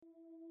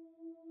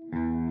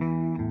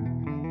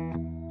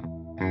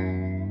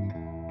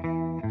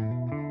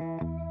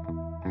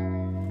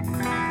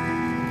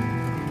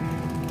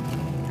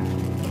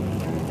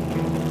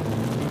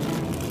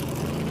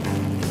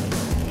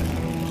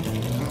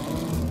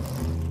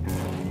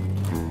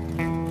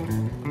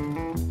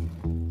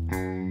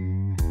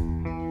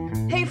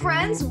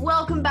friends.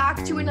 Welcome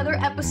back to another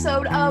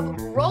episode of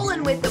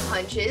Rollin' with the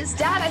Punches.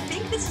 Dad, I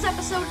think this is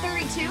episode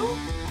 32.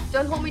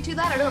 Don't hold me to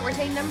that. I don't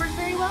retain numbers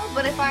very well,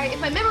 but if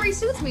my memory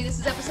suits me, this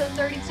is episode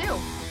 32.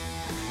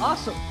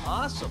 Awesome.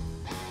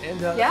 And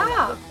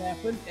Yeah. This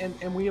happened,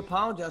 and we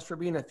apologize for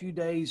being a few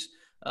days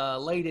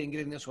late in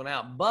getting this one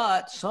out.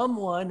 But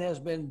someone has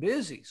been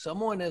busy.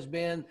 Someone has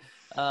been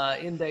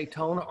in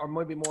Daytona, or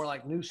maybe more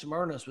like New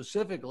Smyrna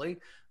specifically,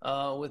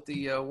 with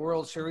the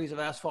World Series of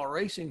Asphalt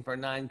Racing for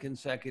 9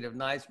 consecutive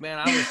nights. Man,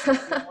 I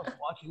was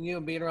watching you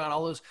and being around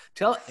all those.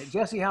 Tell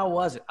Jesse, how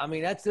was it? I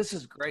mean, this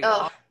is great.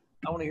 Oh.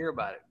 I want to hear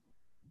about it.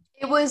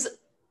 It was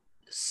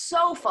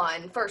so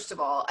fun, first of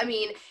all. I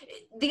mean,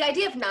 the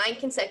idea of 9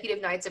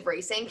 consecutive nights of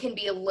racing can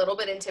be a little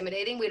bit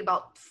intimidating. We had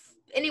about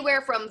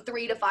anywhere from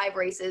 3 to 5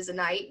 races a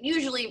night,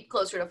 usually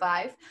closer to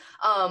 5.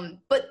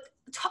 But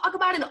talk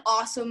about an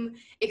awesome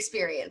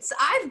experience.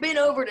 I've been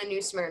over to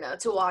New Smyrna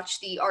to watch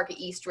the ARCA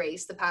East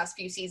race the past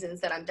few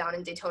seasons that I'm down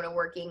in Daytona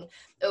working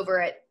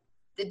over at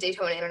the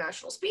Daytona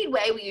International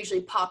Speedway. We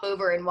usually pop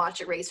over and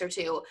watch a race or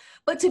two.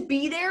 But to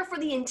be there for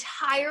the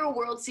entire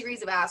World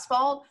Series of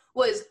Asphalt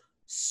was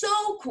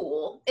so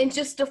cool, and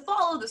just to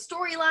follow the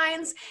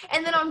storylines.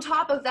 And then on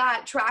top of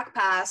that, Track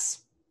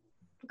Pass,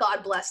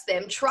 God bless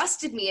them,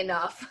 trusted me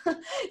enough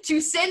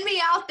to send me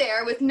out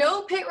there with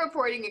no pit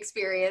reporting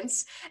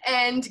experience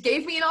and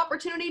gave me an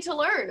opportunity to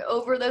learn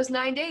over those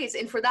 9 days.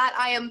 And for that,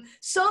 I am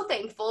so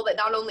thankful that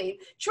not only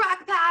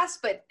Track Pass,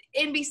 but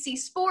NBC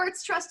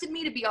Sports trusted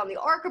me to be on the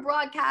ARCA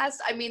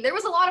broadcast. I mean, there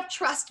was a lot of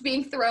trust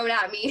being thrown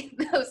at me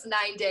those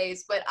 9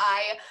 days, but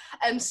I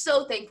am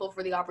so thankful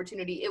for the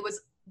opportunity. It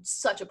was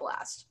such a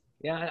blast.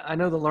 Yeah, I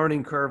know the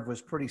learning curve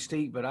was pretty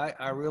steep, but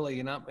I really,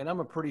 and I'm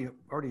a pretty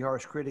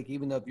harsh critic,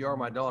 even though you are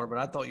my daughter, but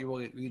I thought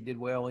you did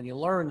well, and you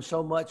learned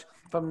so much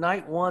from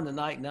night 1 to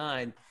night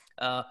 9.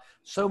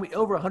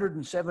 Over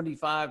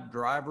 175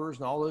 drivers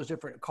and all those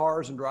different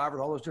cars and drivers,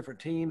 all those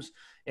different teams,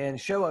 and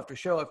show after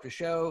show after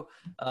show,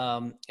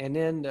 and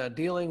then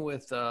dealing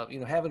with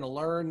having to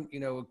learn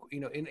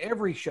in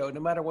every show,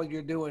 no matter whether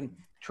you're doing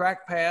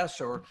Track Pass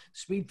or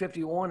Speed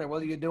 51 or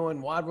whether you're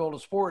doing Wide World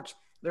of Sports.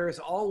 There is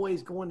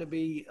always going to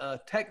be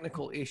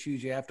technical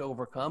issues you have to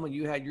overcome, and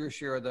you had your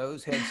share of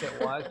those,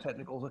 headset-wise,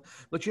 technical.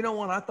 But you know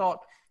what? I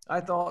thought,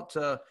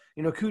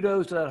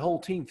 kudos to that whole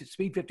team,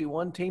 Speed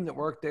 51 team that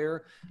worked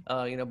there.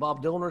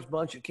 Bob Dillner's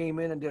bunch that came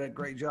in and did a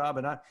great job.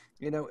 And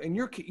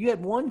you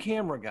had one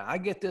camera guy. I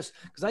get this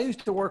because I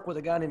used to work with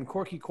a guy named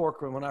Corky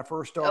Corcoran when I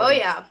first started. Oh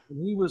yeah,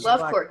 and he was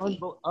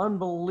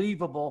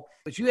unbelievable.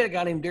 But you had a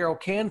guy named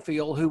Daryl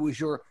Canfield who was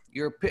your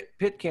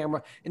pit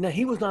camera, and then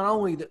he was not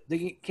only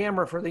the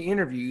camera for the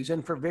interviews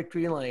and for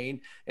Victory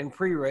Lane and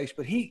pre-race,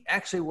 but he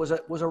actually was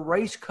a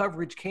race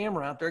coverage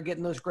camera out there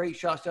getting those great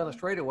shots down the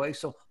straightaway.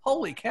 So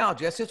holy cow,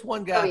 Jess, it's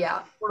one guy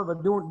sort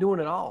of doing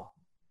it all.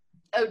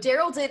 Oh,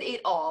 Daryl did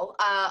it all.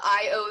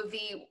 I owe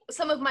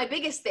some of my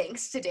biggest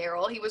thanks to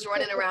Daryl. He was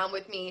running around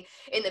with me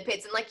in the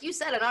pits, and like you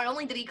said, not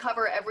only did he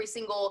cover every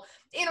single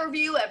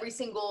interview, every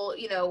single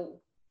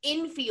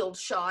infield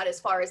shot as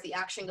far as the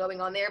action going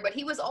on there, but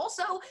he was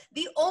also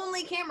the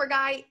only camera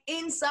guy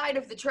inside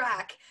of the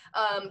track,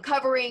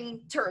 covering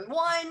turn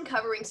 1,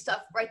 covering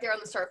stuff right there on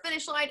the start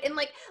finish line. And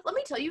let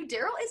me tell you,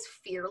 Daryl is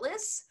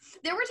fearless.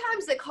 There were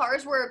times that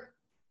cars were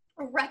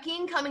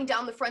wrecking coming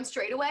down the front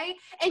straightaway,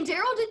 and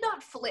Daryl did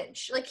not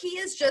flinch. He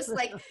is just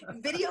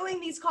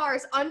videoing these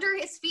cars under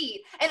his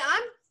feet, and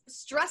I'm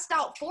stressed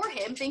out for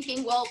him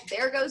thinking, well,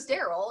 there goes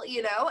Daryl,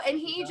 and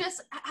he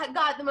just had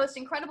got the most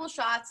incredible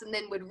shots and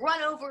then would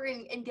run over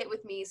and get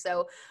with me.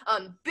 So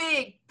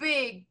big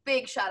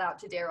shout out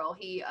to Daryl.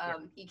 He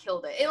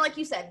killed it. And like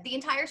you said, the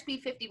entire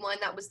Speed 51,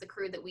 that was the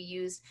crew that we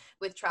used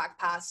with Track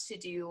Pass to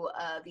do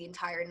the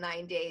entire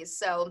 9 days.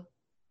 So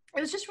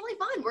it was just really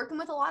fun working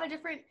with a lot of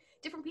different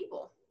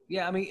people.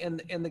 Yeah, I mean,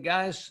 and the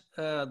guys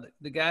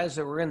that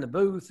were in the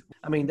booth,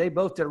 I mean, they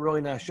both did a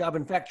really nice job.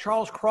 In fact,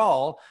 Charles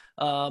Crawl,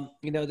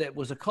 that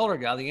was a color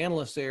guy, the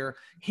analyst there.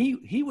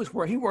 He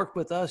worked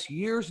with us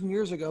years and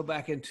years ago,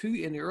 back in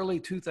the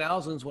early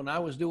 2000s when I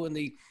was doing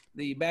the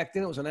back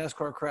then it was a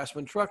NASCAR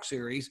Craftsman Truck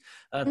Series.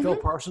 Phil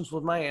Parsons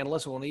was my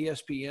analyst on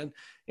ESPN,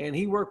 and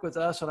he worked with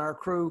us and our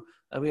crew.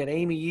 We had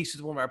Amy East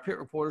as one of our pit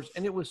reporters,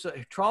 and it was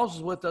Charles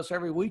was with us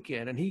every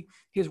weekend, and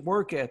his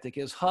work ethic,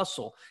 his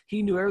hustle,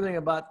 he knew everything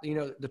about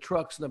the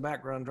trucks and the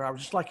background drivers,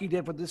 just like he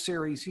did for this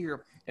series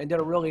here, and did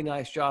a really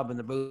nice job in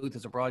the booth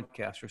as a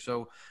broadcaster.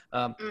 So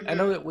I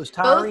know it was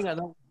tiring. I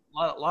know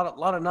a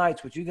lot of nights,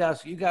 but you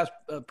guys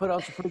put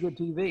on some pretty good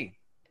TV.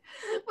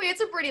 We had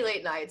some pretty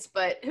late nights,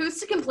 but who's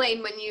to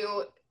complain when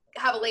you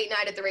have a late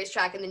night at the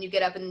racetrack and then you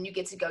get up and then you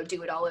get to go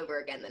do it all over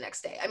again the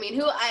next day? I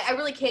mean, I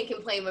really can't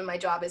complain when my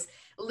job is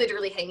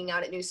literally hanging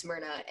out at New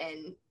Smyrna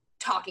and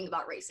talking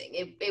about racing.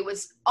 It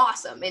was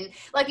awesome. And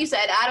like you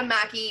said, Adam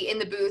Mackey in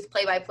the booth,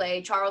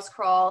 play-by-play, Charles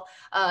Crawl,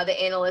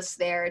 the analysts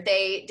there,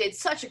 they did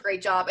such a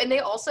great job. And they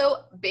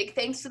also, big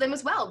thanks to them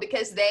as well,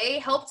 because they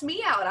helped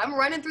me out. I'm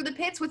running through the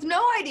pits with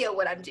no idea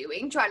what I'm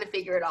doing, trying to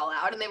figure it all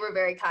out. And they were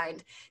very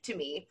kind to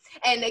me.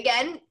 And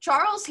again,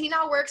 Charles, he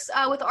now works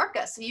with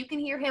ARCA. So you can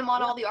hear him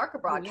on all the ARCA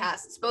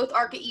broadcasts, both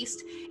ARCA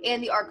East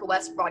and the ARCA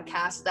West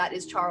broadcast. That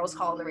is Charles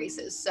calling the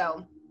races.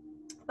 So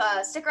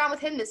stick around with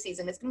him this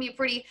season. It's going to be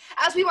pretty,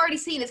 as we've already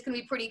seen, it's going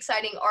to be pretty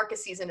exciting ARCA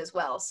season as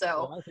well.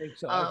 So I think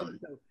so.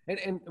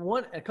 And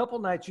a couple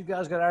nights you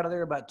guys got out of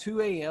there about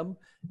 2 a.m.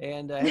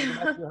 and had to go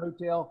back to the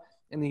hotel.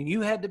 And then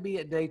you had to be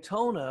at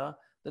Daytona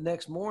the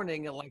next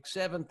morning at like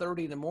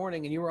 7:30 in the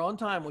morning, and you were on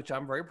time, which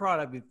I'm very proud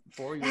of you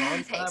for. You were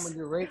on time and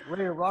you're ready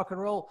to rock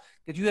and roll,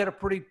 because you had a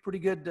pretty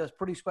good,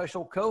 pretty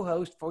special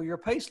co-host for your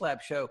Pace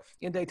Lab show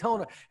in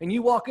Daytona. And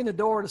you walk in the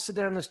door to sit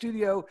down in the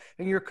studio,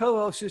 and your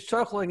co-host is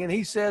chuckling, and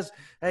he says,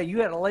 "Hey,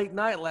 you had a late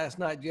night last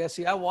night,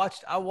 Jesse. I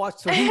watched."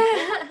 So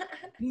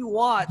he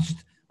watched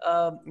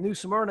New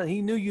Smyrna.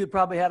 He knew you had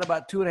probably had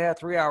about 2.5,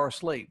 3 hours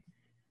sleep.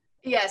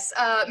 Yes,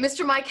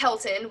 Mr. Mike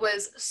Helton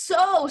was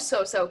so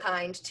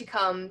kind to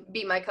come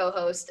be my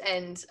co-host,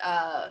 and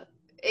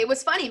it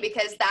was funny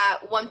because that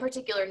one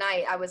particular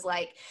night I was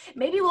like,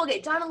 maybe we'll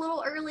get done a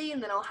little early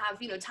and then I'll have,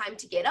 time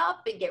to get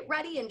up and get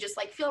ready and just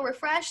like feel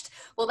refreshed.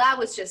 Well, that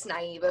was just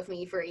naive of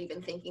me for even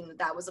thinking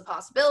that was a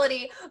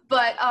possibility,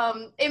 but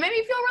it made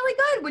me feel really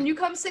good when you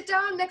come sit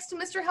down next to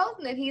Mr.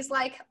 Helton and he's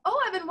like, "Oh,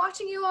 I've been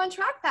watching you on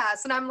Track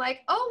Pass," and I'm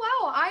like, "Oh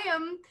wow, I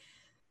am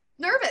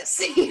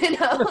nervous,"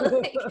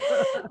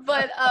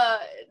 but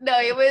no,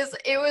 it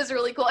was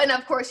really cool. And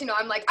of course,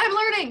 I'm like, I'm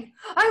learning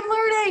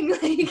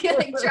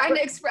like trying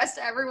to express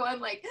to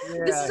everyone like,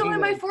 this is only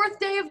my 4th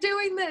day of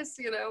doing this,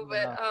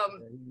 but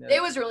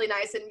it was really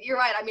nice. And you're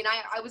right, I mean,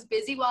 I was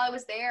busy while I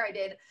was there. I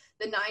did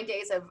the 9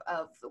 days of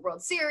the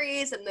World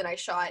Series, and then I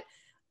shot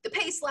the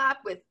Pace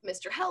Lap with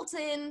Mr.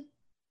 Helton.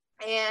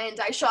 And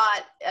I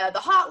shot the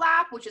Hot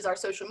Lap, which is our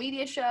social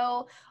media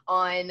show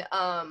on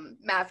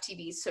MAV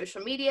TV's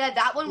social media.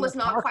 That one was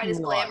not quite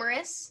as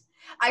glamorous.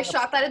 I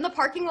shot that in the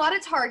parking lot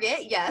at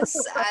Target, yes,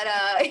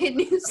 in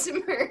New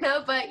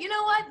Smyrna. But you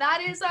know what?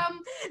 That is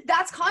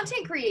that's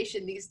content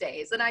creation these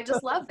days, and I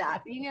just love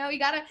that. You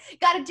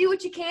gotta do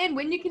what you can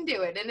when you can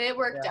do it, and it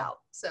worked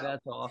out. So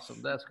that's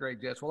awesome. That's great,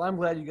 Jess. Well, I'm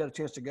glad you got a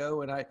chance to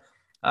go, and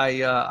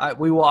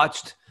we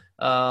watched.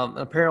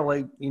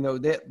 Apparently,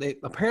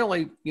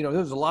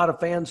 there's a lot of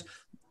fans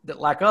that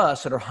like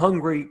us that are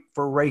hungry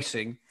for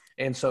racing.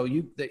 And so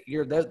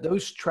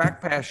those Track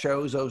Pass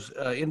shows, those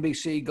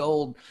NBC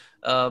Gold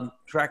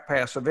Track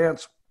Pass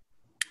events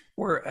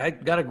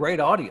got a great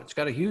audience,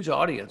 got a huge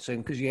audience.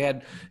 And because you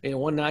had,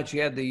 one night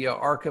you had the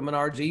ARCA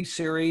Menards E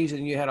series,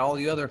 and you had all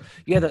the other,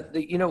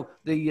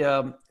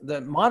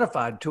 the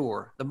modified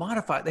tour, they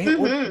had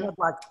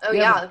like,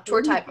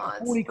 tour type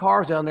mods, 40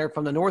 cars down there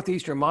from the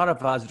Northeastern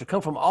Modifieds that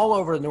come from all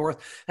over the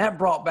North. That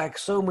brought back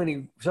so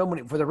many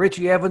for the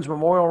Richie Evans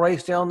Memorial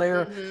Race down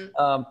there.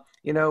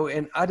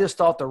 And I just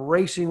thought the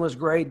racing was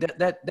great.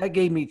 That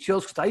gave me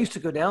chills, because I used to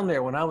go down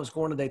there when I was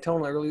going to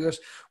Daytona earlier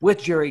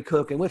with Jerry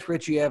Cook and with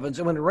Richie Evans.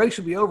 And when the race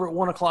would be over at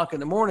 1 o'clock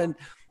in the morning,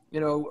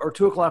 or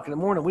 2 o'clock in the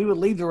morning, we would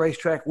leave the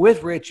racetrack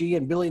with Richie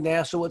and Billy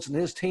Nasowitz and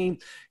his team,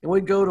 and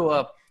we'd go to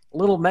a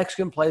little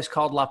Mexican place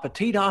called La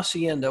Petite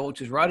Hacienda,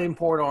 which is right in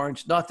Port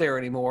Orange, not there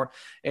anymore.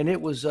 And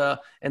it was,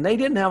 and they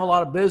didn't have a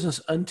lot of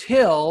business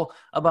until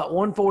about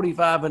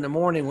 1:45 in the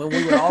morning, when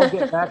we would all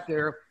get back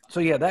there. So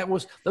yeah,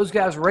 those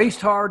guys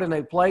raced hard and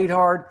they played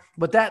hard,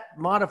 but that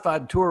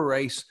modified tour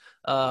race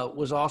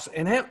was awesome.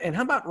 And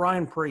how about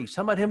Ryan Preece?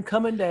 How about him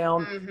coming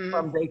down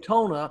from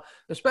Daytona,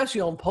 especially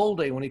on pole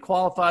day when he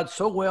qualified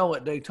so well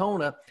at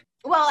Daytona?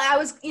 Well,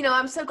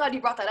 I'm so glad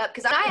you brought that up,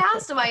 because I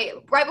asked him,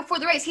 right before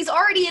the race, he's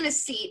already in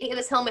his seat, he had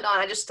his helmet on.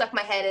 I just stuck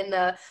my head in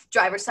the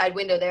driver's side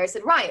window there. I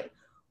said, "Ryan,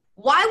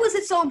 why was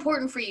it so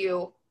important for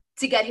you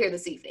to get here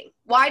this evening?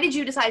 Why did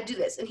you decide to do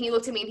this?" And he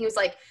looked at me and he was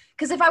like,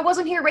 "Because if I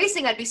wasn't here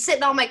racing, I'd be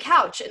sitting on my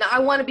couch, and I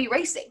want to be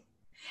racing."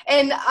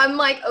 And I'm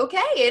like,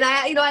 okay. And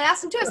I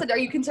asked him too, I said, "Are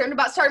you concerned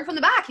about starting from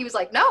the back?" He was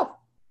like, "No."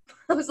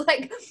 I was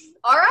like,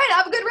 "All right,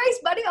 have a good race,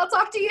 buddy. I'll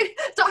talk to you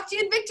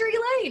in victory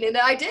lane." And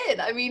I did.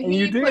 I mean,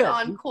 he put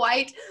on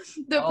quite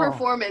the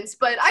performance,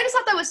 but I just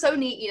thought that was so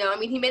neat.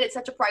 He made it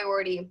such a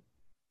priority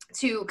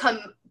to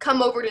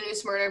come over to New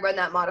Smyrna and run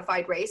that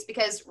modified race,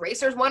 because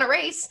racers want to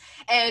race,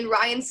 and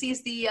Ryan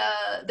sees the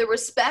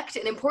respect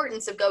and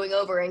importance of going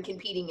over and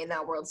competing in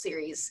that World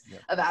Series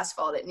of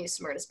asphalt at New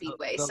Smyrna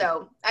Speedway.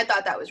 So I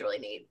thought that was really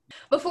neat.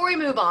 Before we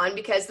move on,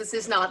 because this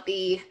is not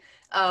the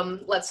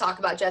let's talk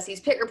about Jesse's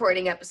pit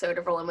reporting episode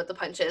of Rolling with the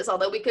Punches,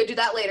 although we could do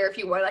that later if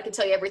you want. I can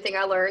tell you everything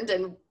I learned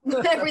and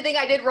everything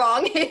I did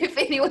wrong if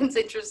anyone's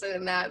interested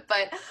in that.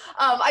 But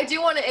I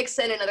do want to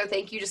extend another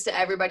thank you just to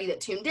everybody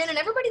that tuned in and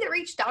everybody that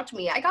reached out to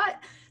me. I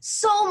got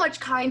so much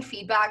kind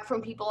feedback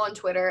from people on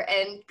Twitter,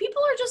 and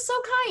people are just so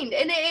kind.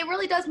 And it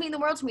really does mean the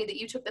world to me that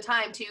you took the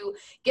time to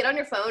get on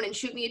your phone and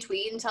shoot me a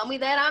tweet and tell me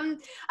that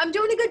I'm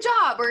doing a good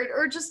job,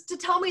 or just to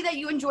tell me that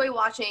you enjoy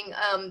watching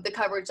the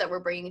coverage that we're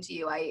bringing to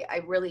you.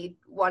 I really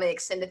want to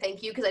extend a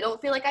thank you, because I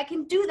don't feel like I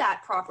can do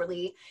that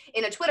properly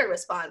in a Twitter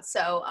response.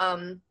 So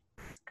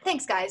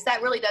thanks, guys.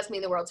 That really does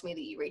mean the world to me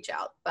that you reach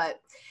out. But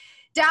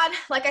Dad,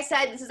 like I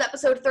said, this is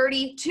episode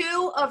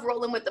 32 of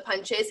Rollin' with the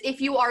Punches.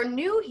 If you are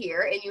new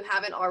here and you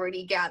haven't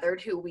already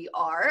gathered who we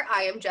are,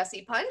 I am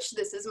Jesse Punch.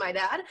 This is my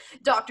dad,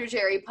 Dr.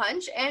 Jerry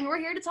Punch, and we're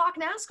here to talk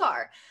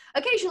NASCAR.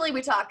 Occasionally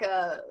we talk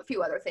a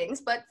few other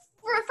things, but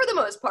for the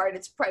most part,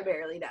 it's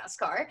primarily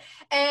NASCAR.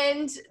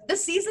 And the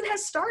season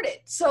has started.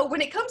 So when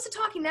it comes to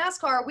talking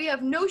NASCAR, we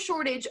have no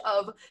shortage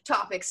of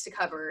topics to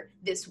cover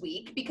this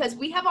week, because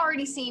we have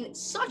already seen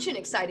such an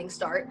exciting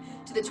start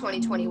to the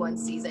 2021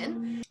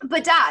 season.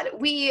 But Dad,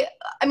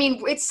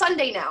 it's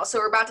Sunday now, so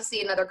we're about to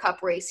see another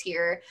Cup race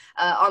here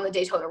on the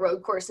Daytona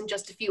Road Course in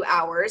just a few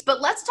hours.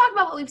 But let's talk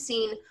about what we've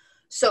seen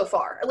so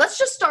far. Let's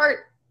just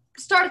start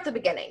at the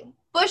beginning.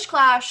 Busch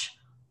Clash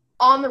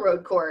on the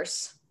road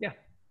course. Yeah.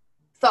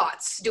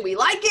 Thoughts? Do we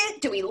like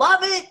it? Do we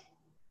love it?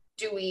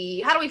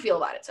 How do we feel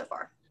about it so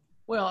far?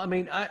 Well, I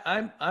mean,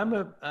 I'm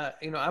a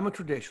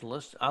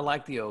traditionalist. I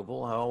like the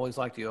oval. I always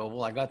liked the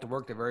oval. I got to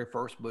work the very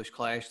first Busch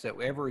Clash that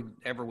ever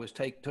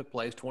took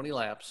place, 20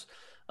 laps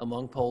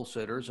among pole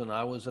sitters, and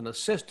I was an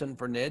assistant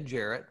for Ned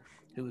Jarrett,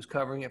 who was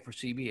covering it for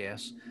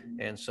CBS,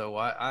 and so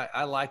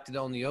I liked it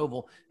on the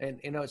oval. And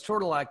it's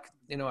sort of like,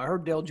 I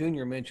heard Dale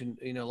Jr. mention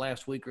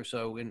last week or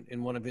so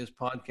in one of his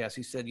podcasts.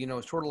 He said,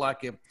 it's sort of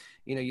like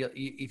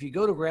if you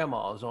go to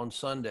Grandma's on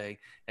Sunday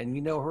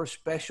and her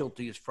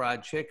specialty is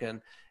fried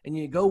chicken, and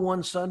you go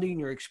one Sunday and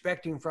you're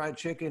expecting fried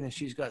chicken and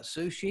she's got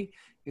sushi,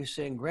 you're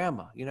saying,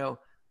 Grandma,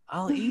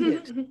 I'll eat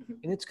it and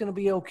it's going to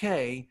be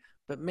okay.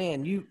 But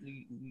man, your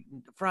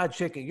fried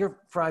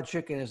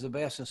chicken is the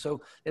best. And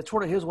so it's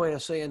sort of his way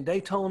of saying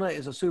Daytona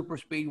is a super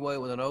speedway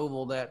with an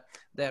oval that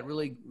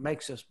really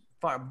makes us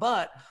fire.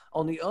 But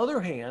on the other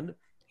hand,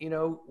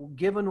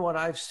 given what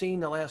I've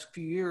seen the last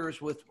few years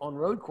on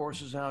road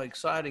courses, how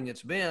exciting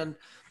it's been,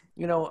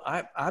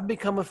 I've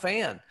become a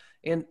fan,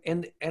 and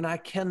I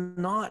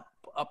cannot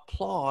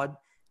applaud,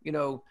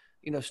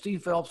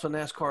 Steve Phelps and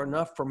NASCAR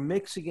enough for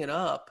mixing it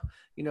up,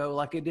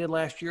 like they did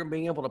last year,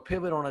 being able to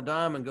pivot on a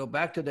dime and go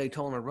back to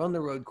Daytona, run the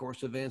road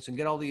course events and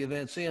get all the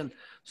events in.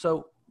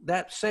 So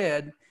that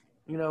said,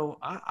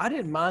 I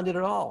didn't mind it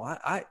at all.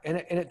 And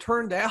it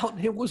turned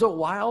out it was a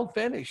wild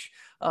finish.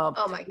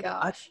 Oh my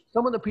gosh.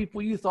 Some of the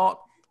people you thought,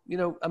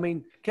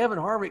 Kevin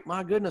Harvick,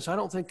 my goodness, I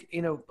don't think,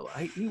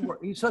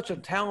 he's such a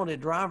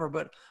talented driver,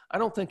 but I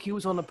don't think he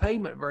was on the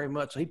pavement very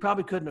much. So he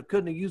probably couldn't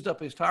have used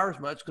up his tires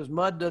much, because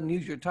mud doesn't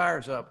use your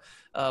tires up.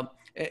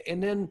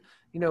 And then,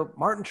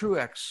 Martin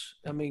Truex,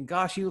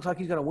 gosh, he looks like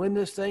he's going to win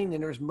this thing.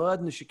 And there's mud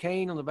in the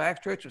chicane on the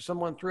backstretch, or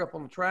someone threw up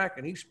on the track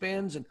and he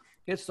spins and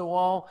hits the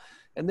wall.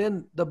 And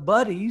then the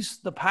buddies,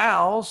 the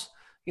pals,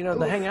 they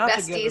hang out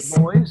besties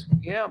together, boys.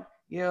 Yeah.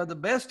 The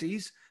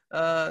besties.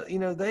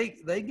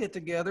 They get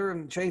together,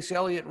 and Chase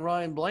Elliott and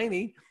Ryan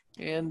Blaney,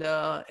 and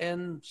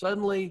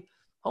suddenly,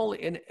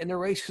 and the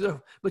race is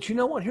over. But you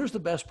know what? Here's the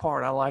best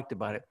part I liked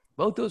about it.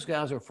 Both those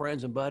guys are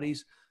friends and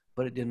buddies,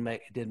 but it didn't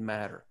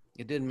matter.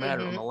 It didn't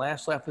matter. On the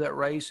last lap of that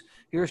race,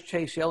 here's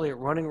Chase Elliott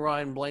running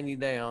Ryan Blaney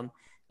down,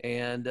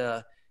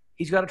 and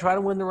he's got to try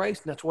to win the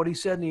race. And that's what he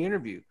said in the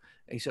interview.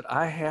 He said,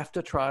 I have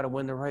to try to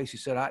win the race. He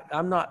said,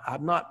 I'm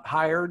not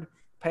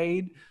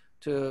paid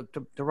to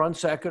run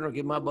second or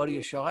give my buddy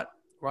a shot.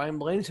 Ryan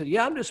Blaney said,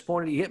 yeah, I'm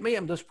disappointed he hit me.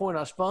 I'm disappointed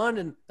I spun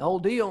and the whole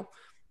deal,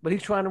 but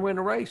he's trying to win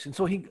the race. And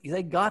so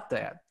they got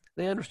that.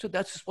 They understood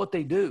that's just what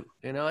they do.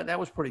 That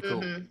was pretty cool.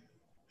 Mm-hmm.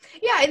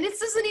 Yeah, and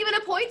this isn't even a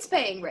points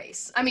paying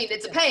race.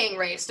 It's a paying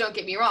race, don't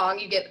get me wrong.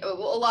 You get a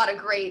lot of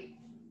great,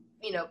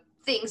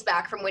 things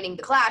back from winning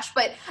the Clash,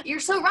 but you're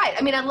so right.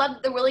 I love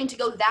that they're willing to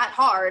go that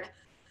hard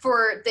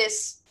for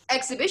this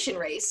exhibition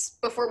race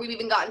before we've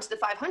even gotten to the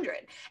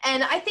 500.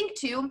 And I think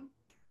too,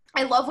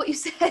 I love what you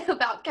said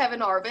about Kevin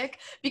Harvick,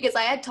 because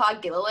I had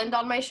Todd Gilliland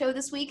on my show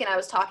this week, and I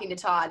was talking to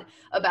Todd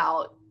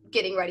about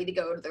getting ready to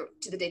go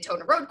to the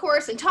Daytona Road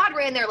Course. And Todd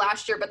ran there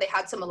last year, but they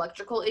had some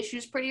electrical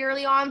issues pretty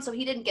early on, so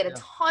he didn't get a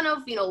ton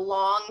of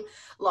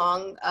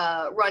long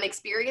run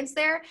experience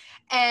there.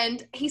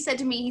 And he said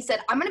to me,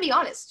 I'm going to be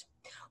honest.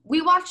 We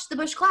watched the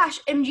Busch Clash,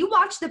 and you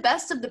watched the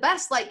best of the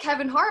best, like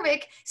Kevin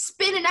Harvick,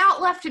 spinning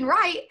out left and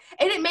right,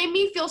 and it made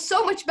me feel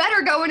so much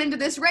better going into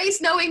this race,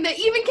 knowing that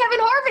even Kevin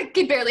Harvick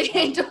can barely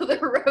handle the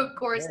road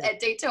course at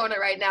Daytona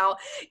right now,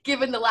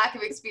 given the lack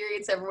of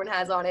experience everyone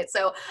has on it.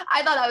 So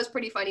I thought that was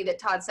pretty funny that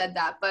Todd said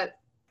that, but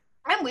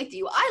I'm with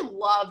you. I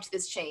loved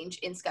this change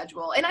in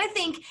schedule. And I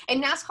think,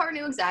 and NASCAR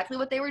knew exactly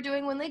what they were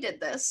doing when they did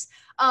this.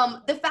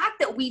 The fact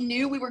that we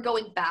knew we were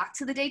going back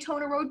to the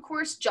Daytona Road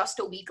Course just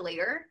a week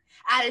later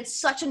added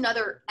such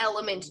another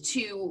element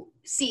to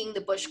seeing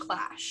the Busch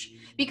Clash,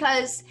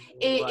 because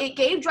it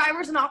gave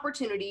drivers an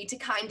opportunity to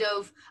kind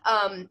of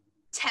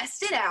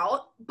test it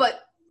out,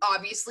 but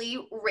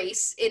obviously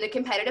race in a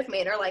competitive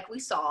manner like we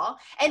saw.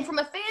 And from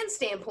a fan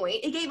standpoint,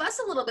 it gave us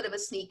a little bit of a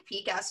sneak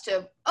peek as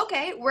to,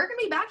 okay, we're going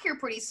to be back here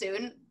pretty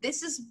soon.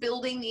 This is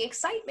building the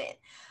excitement.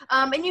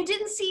 And you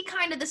didn't see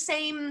kind of the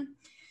same,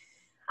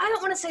 I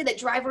don't want to say that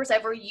drivers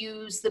ever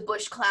use the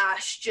Busch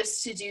Clash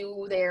just to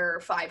do their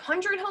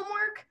 500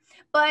 homework,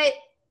 but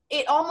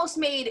it almost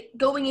made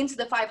going into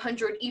the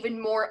 500 even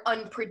more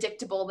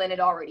unpredictable than it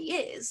already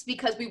is,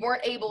 because we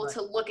weren't able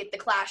to look at the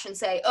Clash and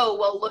say, oh,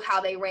 well, look how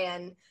they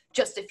ran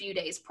just a few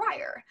days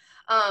prior.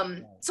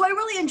 So I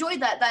really enjoyed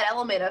that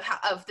element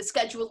of the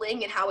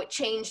scheduling and how it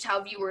changed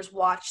how viewers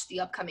watched the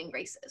upcoming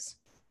races.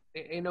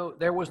 You know,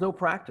 there was no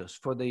practice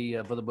for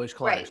the Busch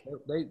Clash.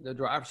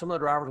 Right. Some of the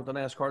drivers with the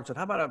NASCAR said,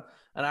 "How about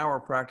an hour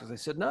of practice?" They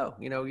said, "No,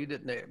 you know, you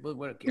didn't.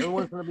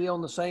 Everyone's going to be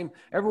on the same.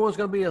 Everyone's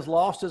going to be as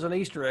lost as an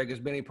Easter egg," as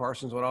Benny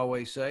Parsons would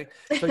always say.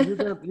 So you're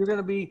going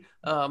to be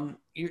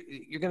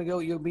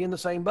you'll be in the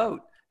same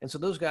boat. And so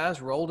those guys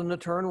rolled into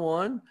turn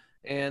one,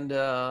 and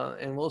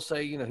we'll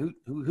say, you know,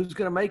 who's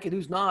going to make it,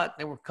 who's not.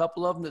 There were a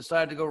couple of them that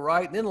decided to go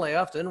right and then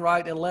left, and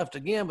right and left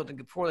again, but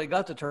before they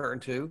got to turn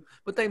two,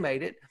 but they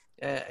made it.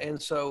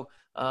 And so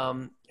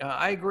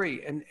I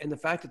agree. And the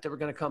fact that they were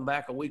going to come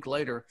back a week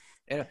later.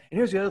 And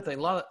here's the other thing.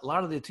 A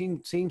lot of the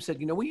team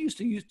said, you know, we used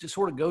to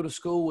sort of go to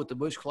school with the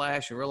Busch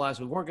Clash and realize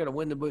we weren't going to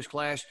win the Busch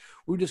Clash.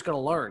 We're just going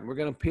to learn. We're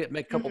going to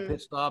make a couple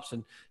pit stops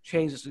and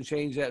change this and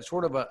change that,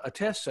 sort of a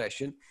test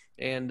session,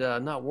 and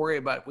not worry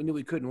about it. We knew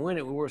we couldn't win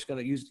it. We were just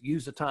going to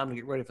use the time to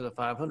get ready for the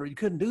 500. You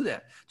couldn't do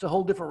that. It's a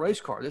whole different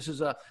race car. This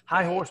is a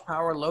high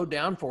horsepower, low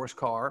downforce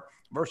car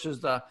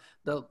versus the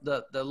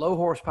low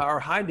horsepower,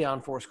 high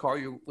downforce car.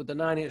 With the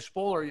 9-inch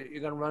spoiler, you're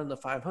going to run the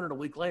 500 a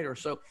week later.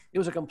 So it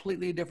was a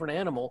completely different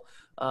animal.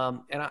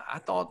 And I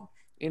thought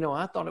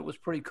it was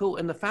pretty cool.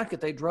 And the fact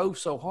that they drove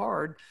so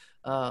hard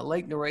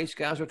late in the race,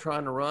 guys were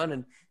trying to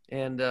run,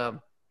 and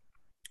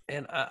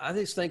I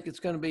just think it's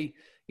going to be,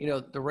 you know,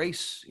 the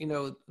race, you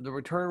know, the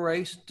return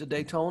race to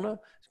Daytona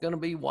is going to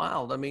be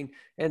wild. I mean,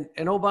 and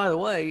oh, by the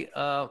way,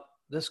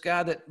 this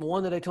guy that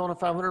won the Daytona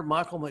 500,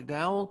 Michael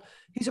McDowell,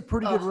 he's a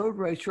pretty good road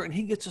racer, and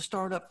he gets a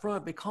start up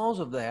front because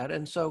of that.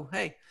 And so,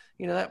 hey,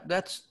 you know,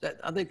 that's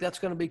I think that's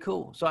going to be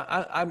cool. So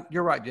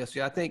you're right,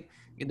 Jesse. I think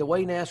in the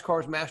way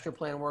NASCAR's master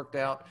plan worked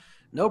out,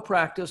 no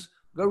practice,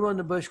 go run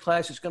the Busch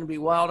Clash. It's going to be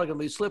wild. They're going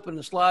to be slipping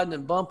and sliding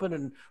and bumping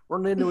and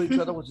running into each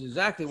other, which is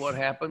exactly what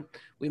happened.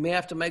 We may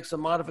have to make some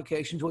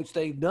modifications, which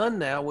they've done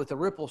now with the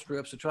ripple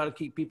strips to try to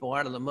keep people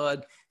out of the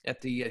mud at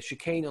the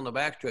chicane on the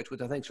backstretch,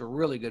 which I think is a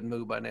really good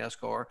move by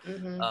NASCAR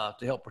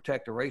to help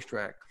protect the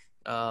racetrack.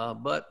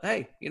 But,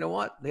 hey, you know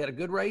what? They had a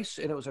good race,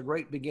 and it was a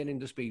great beginning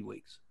to Speed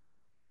Weeks.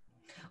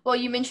 Well,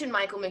 you mentioned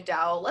Michael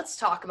McDowell. Let's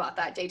talk about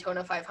that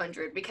Daytona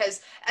 500,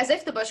 because as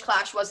if the Busch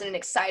Clash wasn't an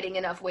exciting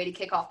enough way to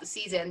kick off the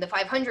season, the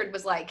 500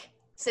 was like,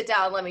 sit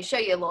down, let me show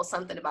you a little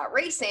something about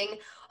racing.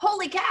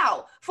 Holy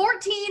cow,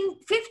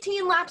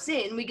 15 laps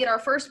in, we get our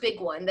first big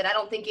one that I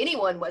don't think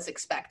anyone was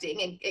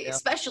expecting, and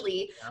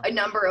especially a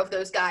number of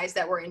those guys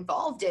that were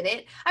involved in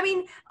it. I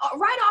mean,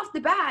 right off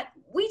the bat,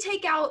 we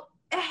take out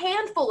a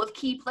handful of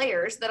key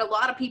players that a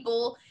lot of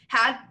people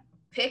had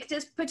picked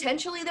as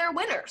potentially their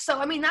winner. So,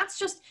 I mean, that's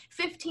just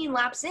 15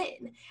 laps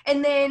in.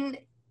 And then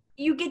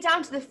you get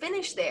down to the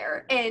finish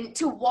there, and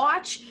to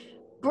watch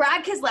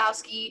Brad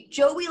Keselowski,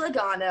 Joey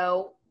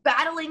Logano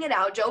battling it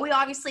out, Joey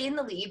obviously in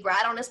the lead,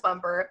 Brad on his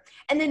bumper,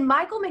 and then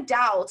Michael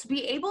McDowell to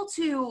be able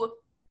to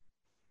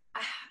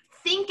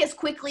think as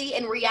quickly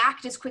and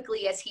react as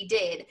quickly as he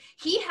did.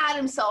 He had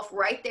himself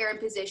right there in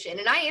position.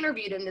 And I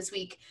interviewed him this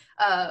week,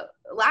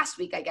 last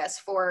week, I guess,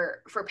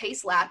 for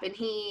Pace Lap. And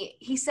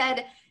he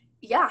said,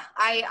 yeah,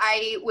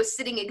 I was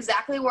sitting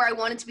exactly where I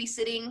wanted to be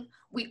sitting.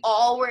 We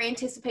all were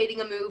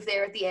anticipating a move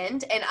there at the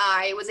end, and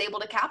I was able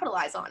to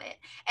capitalize on it.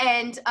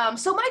 And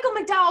so Michael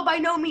McDowell by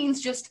no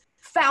means just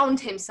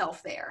found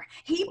himself there.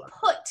 He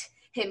put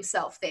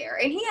himself there,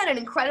 and he had an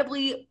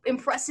incredibly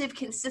impressive,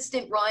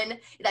 consistent run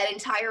that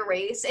entire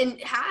race, and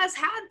has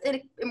had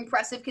an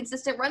impressive,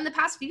 consistent run the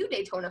past few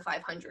Daytona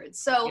 500s.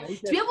 So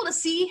to be able to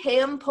see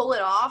him pull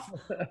it off,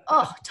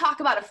 talk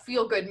about a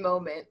feel-good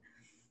moment.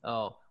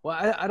 Oh,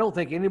 well, I don't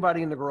think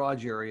anybody in the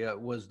garage area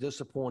was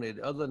disappointed,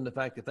 other than the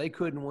fact that they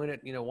couldn't win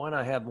it. You know, why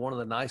not have one of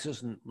the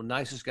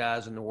nicest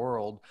guys in the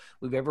world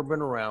we've ever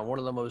been around, one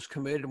of the most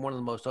committed, one of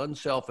the most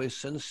unselfish,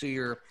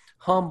 sincere,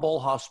 humble,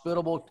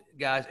 hospitable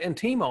guys, and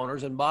team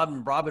owners, and Bob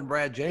and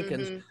Brad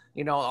Jenkins,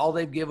 you know, all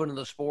they've given to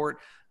the sport.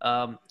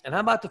 And how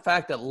about the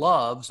fact that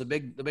Loves, the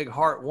big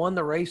heart, won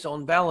the race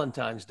on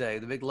Valentine's Day,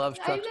 the big Loves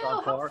truck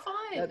stop car.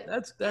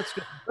 That's good.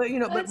 But, you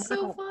know,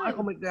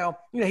 Michael McDowell,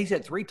 you know, he's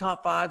had 3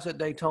 top 5s at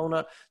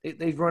Daytona.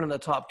 They've run in the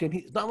top 10.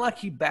 It's not like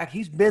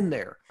he's been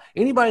there.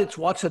 Anybody that's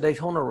watched a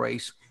Daytona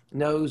race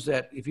knows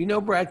that if you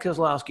know Brad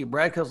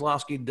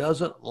Keselowski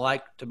doesn't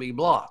like to be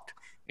blocked.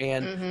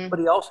 And but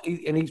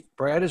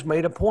Brad has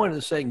made a point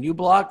of saying, you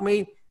block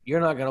me, you're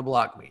not going to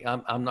block me.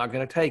 I'm not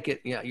going to take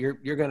it. Yeah, you're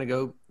going to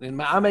go,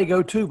 and I may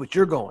go too, but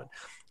you're going.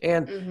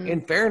 And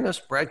in fairness,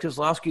 Brad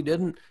Keselowski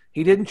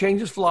didn't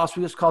change his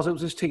philosophy just because it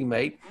was his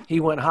teammate.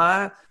 He went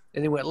high,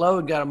 and he went low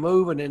and got a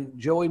move, and then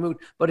Joey moved.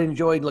 But in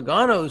Joey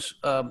Logano's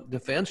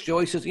defense,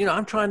 Joey says,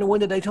 I'm trying to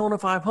win the Daytona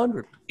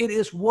 500. It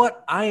is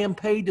what I am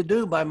paid to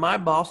do by my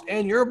boss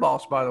and your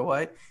boss, by the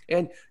way.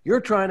 And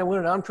you're trying to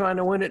win it. I'm trying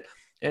to win it.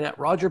 And at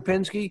Roger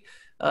Penske,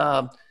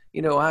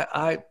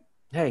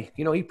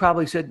 he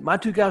probably said, my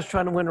two guys are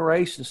trying to win a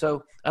race, and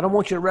so I don't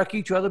want you to wreck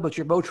each other, but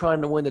you're both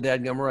trying to win the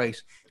dadgum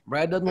race.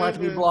 Brad doesn't like to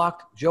be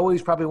blocked.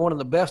 Joey's probably one of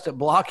the best at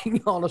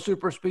blocking on a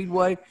super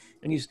speedway.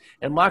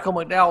 And Michael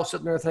McDowell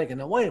sitting there thinking,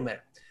 now, wait a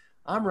minute.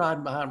 I'm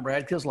riding behind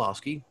Brad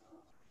Keselowski,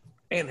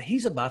 and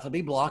he's about to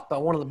be blocked by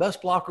one of the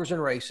best blockers in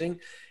racing,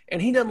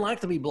 and he doesn't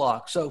like to be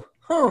blocked. So,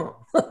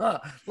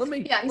 let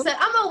me. Yeah, he said,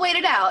 I'm going to wait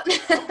it out.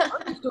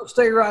 I'm just going to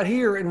stay right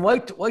here and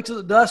wait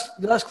till the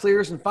dust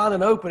clears and find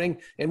an opening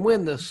and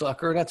win this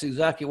sucker. And that's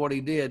exactly what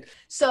he did.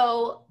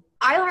 So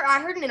I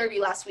heard an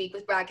interview last week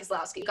with Brad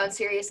Keselowski on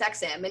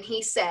SiriusXM, and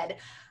he said,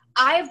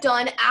 I've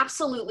done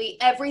absolutely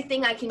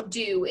everything I can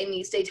do in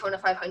these Daytona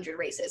 500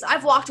 races.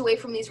 I've walked away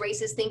from these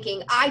races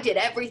thinking I did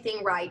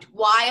everything right.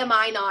 Why am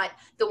I not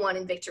the one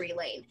in victory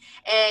lane?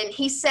 And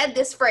he said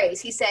this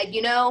phrase. He said,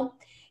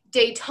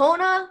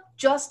 Daytona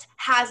just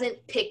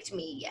hasn't picked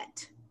me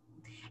yet.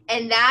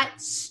 And that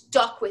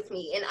stuck with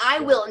me. And I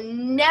will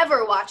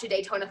never watch a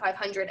Daytona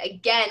 500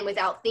 again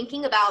without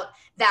thinking about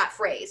that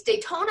phrase.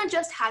 Daytona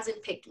just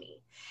hasn't picked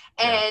me.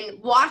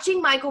 And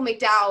watching Michael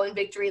McDowell in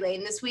victory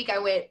lane this week, I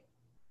went,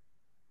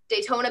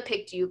 Daytona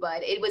picked you,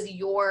 bud. It was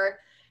your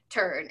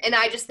turn. And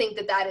I just think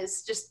that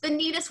is just the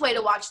neatest way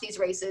to watch these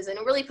races. And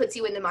it really puts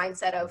you in the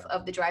mindset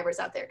of the drivers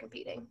out there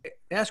competing.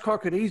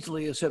 NASCAR could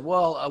easily have said,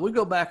 we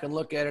go back and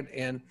look at it,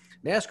 and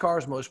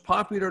NASCAR's most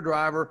popular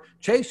driver,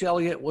 Chase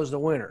Elliott, was the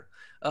winner.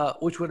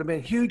 Which would have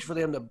been huge for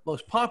them. The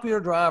most popular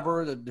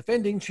driver, the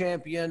defending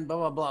champion, blah,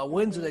 blah, blah,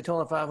 wins the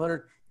Daytona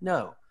 500.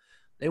 No,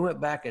 they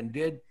went back and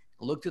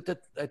looked at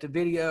the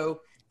video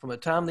from the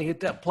time they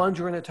hit that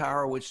plunger in the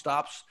tire, which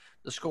stops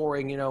the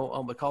scoring,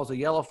 because the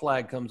yellow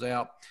flag comes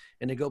out,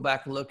 and they go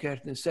back and look at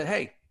it and said,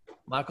 hey,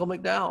 Michael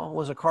McDowell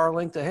was a car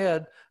length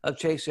ahead of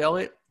Chase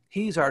Elliott.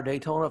 He's our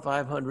Daytona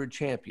 500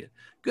 champion.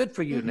 Good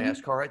for you,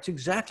 NASCAR. It's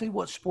exactly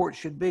what sports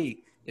should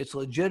be. It's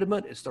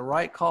legitimate. It's the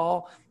right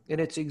call. And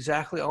it's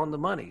exactly on the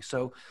money.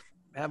 So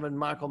having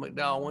Michael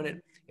McDowell win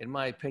it, in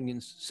my opinion,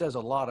 says a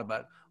lot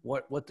about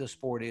what this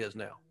sport is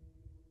now.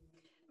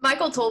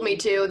 Michael told me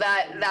too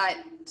that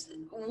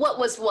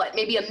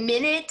maybe a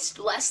minute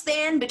less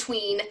than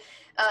between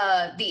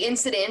the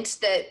incident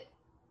that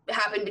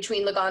happened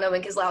between Logano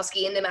and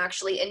Keselowski and them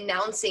actually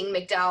announcing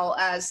McDowell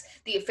as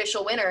the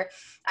official winner.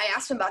 I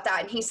asked him about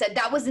that, and he said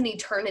that was an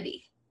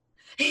eternity.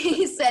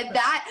 He said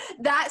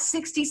that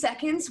 60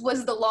 seconds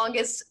was the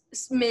longest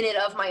minute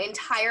of my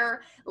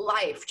entire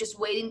life, just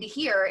waiting to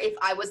hear if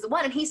I was the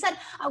one. And he said,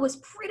 I was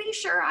pretty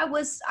sure I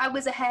was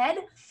ahead,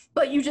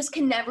 but you just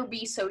can never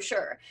be so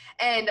sure.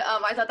 And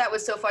I thought that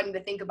was so funny to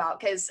think about,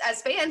 because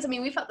as fans,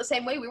 we felt the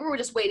same way. We were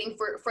just waiting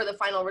for the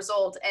final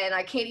result, and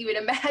I can't even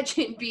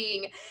imagine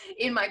being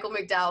in Michael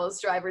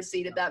McDowell's driver's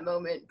seat at that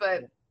moment.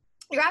 But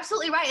you're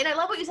absolutely right. And I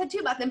love what you said too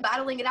about them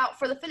battling it out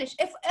for the finish.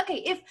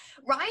 If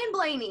Ryan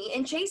Blaney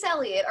and Chase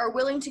Elliott are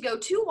willing to go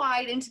too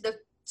wide into the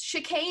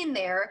chicane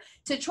there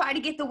to try to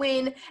get the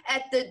win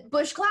at the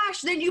Busch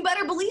Clash, then you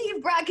better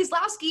believe Brad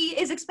Keselowski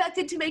is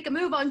expected to make a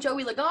move on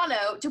Joey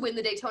Logano to win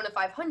the Daytona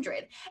 500.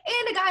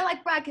 And a guy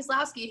like Brad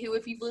Keselowski, who,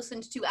 if you've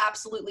listened to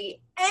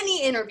absolutely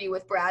any interview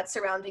with Brad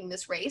surrounding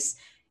this race,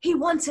 he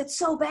wants it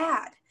so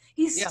bad.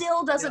 He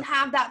still doesn't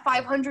have that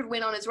 500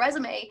 win on his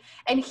resume,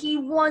 and he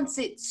wants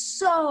it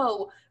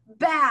so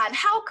bad.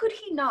 How could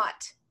he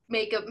not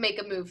make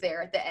a move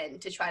there at the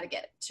end to try to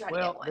get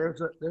one?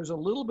 There's a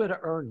little bit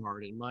of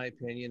Earnhardt, in my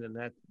opinion, and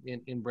that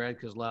in Brad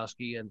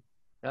Keselowski, and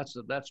that's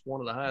one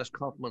of the highest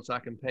compliments I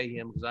can pay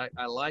him, because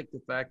I like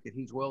the fact that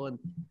he's willing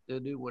to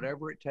do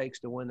whatever it takes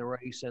to win the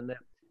race, and that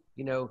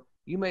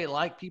you may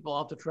like people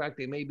off the track.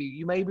 You may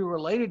be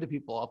related to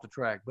people off the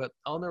track, but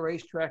on the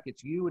racetrack,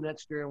 it's you and that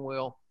steering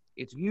wheel.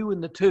 It's you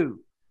and the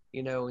two,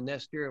 in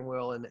that steering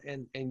wheel,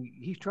 and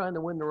he's trying to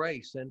win the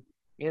race. And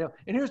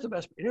here's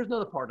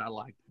another part I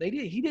liked.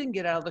 He didn't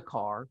get out of the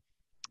car.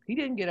 He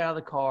didn't get out of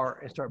the car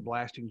and start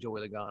blasting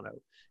Joey Logano.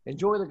 And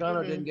Joey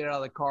Logano didn't get out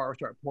of the car or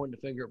start pointing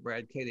the finger at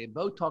Brad K. They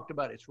both talked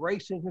about it's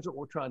racing. Here's what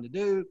we're trying to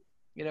do.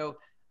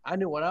 I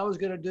knew what I was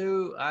going to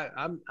do.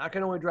 I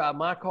can only drive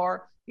my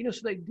car. So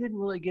they didn't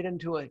really get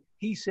into a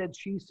he said,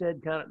 she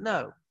said kind of.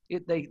 No,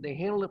 they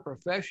handled it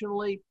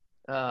professionally.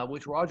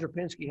 Which Roger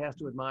Penske has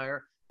to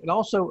admire. And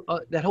also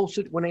that whole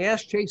when they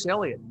asked Chase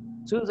Elliott,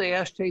 as soon as they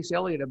asked Chase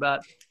Elliott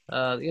about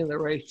the end of the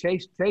race,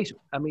 Chase,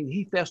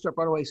 he fessed up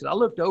right away. He said, I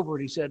looked over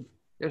and he said,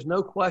 there's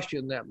no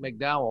question that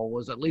McDowell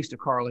was at least a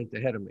car length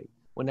ahead of me.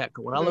 When I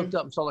looked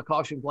up and saw the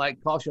caution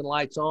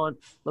lights on,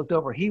 looked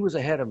over, he was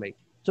ahead of me.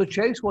 So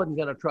Chase wasn't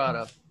going to try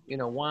to,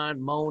 whine,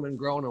 moan, and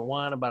groan and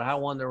whine about how I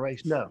won the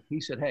race. No,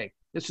 he said, hey,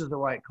 this is the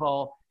right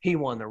call. He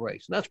won the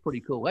race. And that's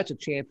pretty cool. That's a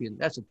champion.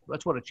 That's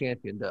what a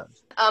champion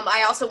does.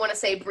 I also want to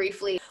say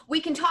briefly, we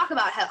can talk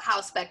about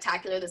how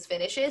spectacular this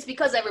finish is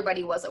because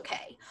everybody was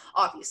okay,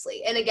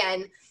 obviously. And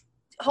again,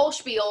 whole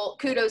spiel,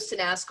 kudos to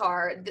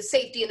NASCAR. The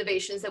safety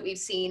innovations that we've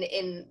seen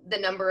in the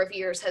number of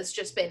years has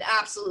just been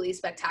absolutely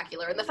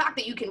spectacular. And the fact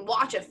that you can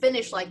watch a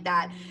finish like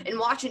that and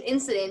watch an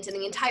incident and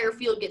the entire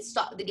field get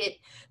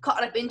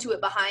caught up into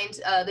it behind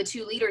the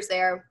 2 leaders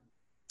there,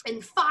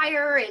 and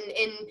fire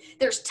and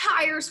there's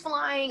tires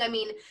flying. I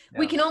mean,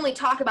 we can only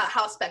talk about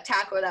how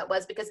spectacular that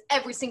was because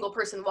every single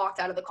person walked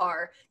out of the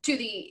car to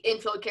the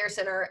infield care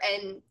center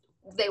and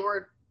they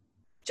were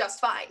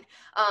just fine,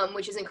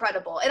 which is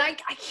incredible. And I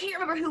can't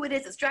remember who it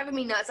is. It's driving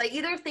me nuts. I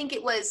either think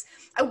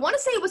I want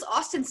to say it was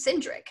Austin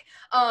Cindric.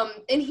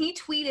 And he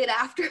tweeted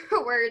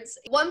afterwards,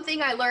 one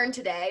thing I learned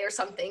today or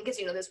something, because,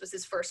 this was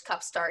his first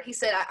Cup start. He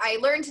said, I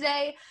learned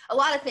today a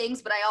lot of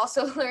things, but I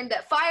also learned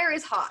that fire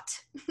is hot.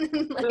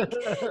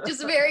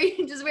 just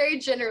very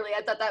generally.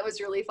 I thought that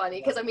was really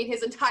funny because,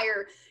 his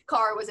entire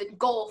car was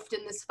engulfed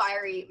in this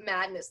fiery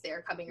madness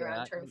there coming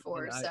around turn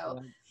 4.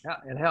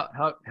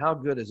 How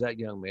good is that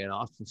young man,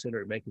 Austin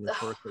Cindric, making his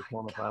first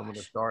Daytona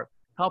 500 start?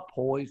 How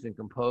poised and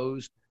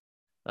composed.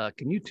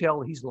 Can you tell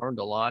he's learned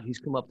a lot? He's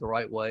come up the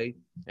right way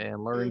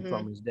and learned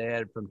from his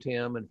dad, from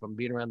Tim, and from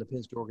being around the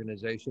Penske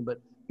organization. But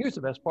here's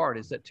the best part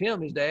is that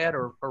Tim, his dad,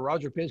 or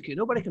Roger Penske,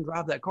 nobody can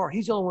drive that car.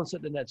 He's the only one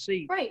sitting in that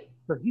seat. Right.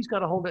 So he's got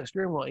to hold that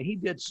steering wheel. And he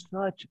did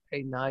such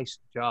a nice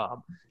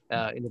job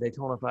in the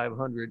Daytona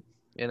 500,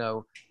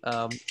 and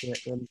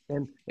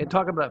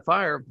talking about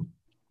fire,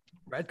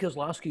 Brad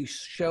Keselowski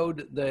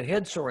showed the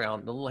head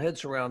surround, the little head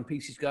surround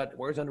piece he's got,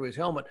 wears under his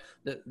helmet.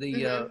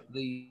 The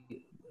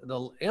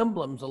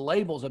emblems, the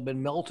labels have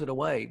been melted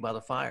away by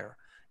the fire.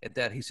 At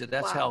that, he said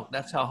that's how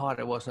hot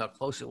it was and how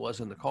close it was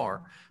in the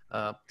car.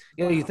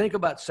 You think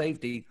about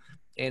safety,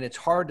 and it's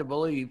hard to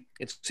believe.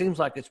 It seems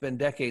like it's been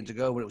decades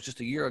ago, but it was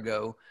just a year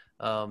ago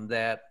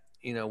that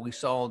we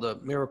saw the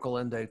miracle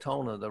in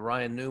Daytona, the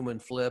Ryan Newman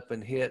flip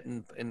and hit,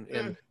 and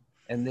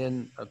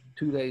then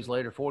 2 days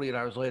later, 48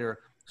 hours later.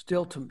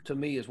 Still, to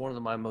me, is one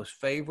of my most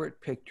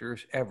favorite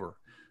pictures ever,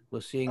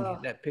 was seeing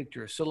that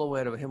picture, a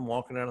silhouette of him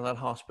walking out of that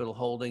hospital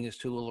holding his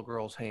 2 little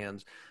girls'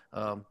 hands.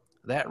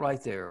 That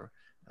right there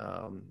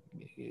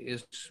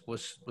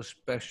was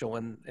special.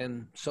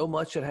 And so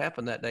much had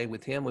happened that day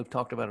with him. We've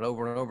talked about it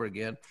over and over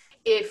again.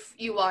 If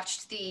you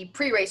watched the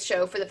pre-race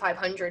show for the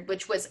 500,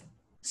 which was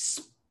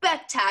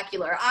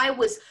spectacular. I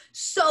was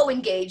so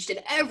engaged in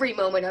every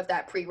moment of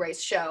that pre-race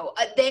show.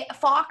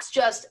 Fox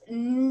just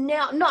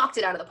knocked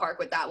it out of the park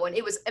with that one.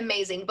 It was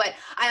amazing. But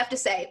I have to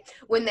say,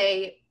 when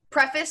they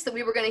prefaced that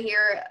we were going to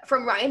hear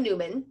from Ryan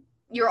Newman,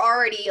 you're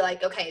already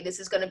like, okay, this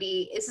is going to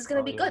be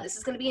good. This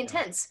is going to be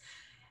intense.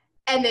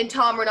 And then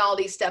Tom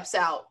Rinaldi steps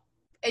out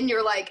and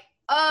you're like,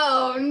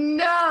 oh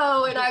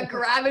no. And I'm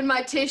grabbing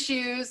my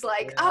tissues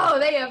like, oh,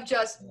 they have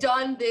just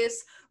done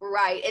this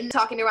right. And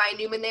talking to Ryan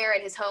Newman there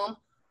at his home.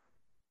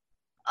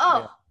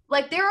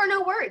 Like there are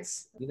no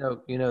words.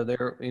 The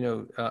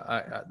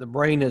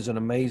brain's an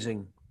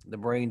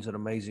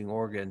amazing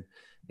organ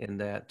in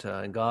that,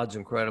 and God's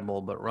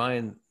incredible, but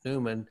Ryan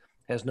Newman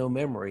has no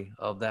memory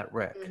of that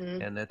wreck.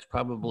 And that's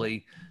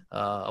probably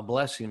a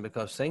blessing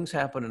because things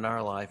happen in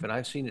our life. And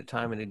I've seen it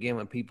time and again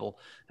when people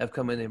have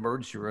come in the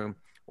emergency room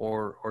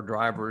or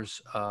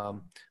drivers.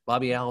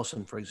 Bobby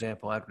Allison, for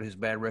example, after his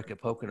bad wreck at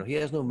Pocono, he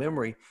has no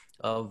memory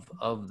of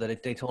the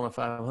Daytona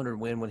 500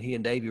 win when he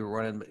and Davey were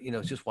running.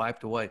 It's just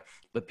wiped away.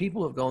 But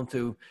people have gone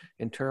through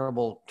in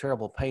terrible,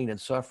 terrible pain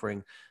and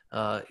suffering.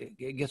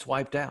 It gets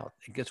wiped out.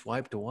 It gets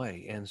wiped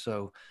away. And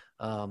so,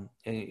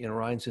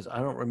 Ryan says,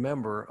 I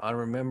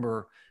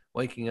remember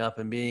waking up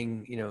and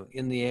being,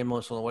 in the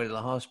ambulance on the way to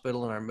the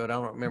hospital, but I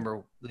don't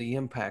remember the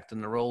impact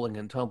and the rolling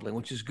and tumbling,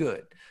 which is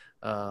good.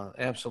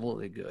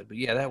 Absolutely good. But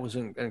yeah, that was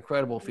an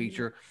incredible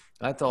feature.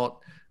 I thought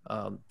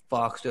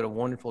Fox did a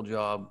wonderful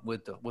job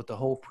with the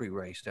whole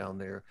pre-race down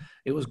there.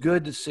 It was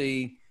good to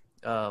see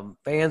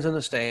fans in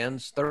the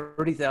stands,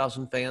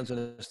 30,000 fans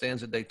in the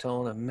stands at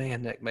Daytona.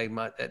 Man,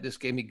 that just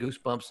gave me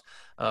goosebumps.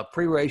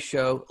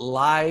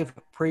 Live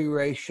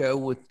pre-race show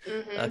with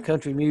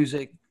country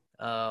music.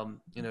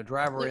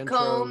 Driver Luke intros.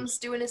 Combs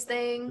doing his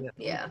thing.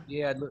 Yeah.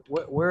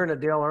 Wearing a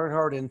Dale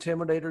Earnhardt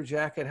Intimidator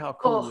jacket. How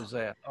cool is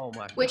that? Oh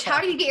my! Which,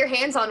 how do you get your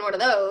hands on one of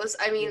those?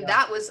 I mean,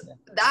 that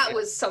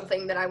was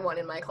something that I want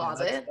in my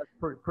closet.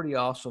 That's pretty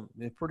awesome.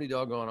 It's pretty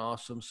doggone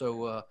awesome.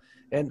 So,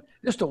 and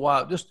just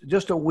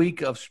a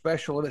week of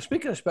special events.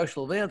 Speaking of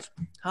special events,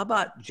 how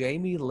about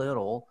Jamie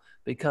Little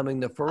becoming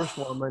the first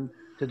woman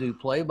to do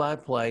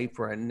play-by-play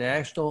for a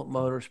national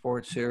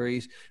motorsport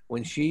series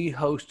when she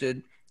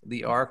hosted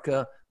the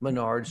ARCA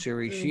Menard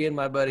series. She and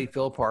my buddy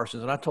Phil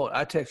Parsons, and I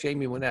texted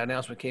Jamie when that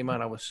announcement came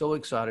out. I was so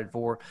excited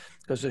for her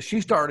because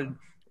she started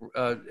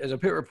as a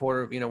pit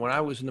reporter. When I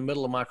was in the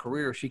middle of my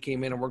career, she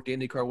came in and worked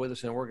IndyCar with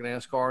us and worked in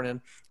NASCAR,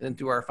 and then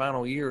through my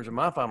final years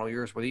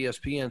with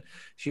ESPN,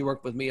 she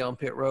worked with me on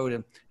pit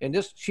road, and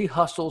just she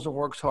hustles and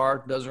works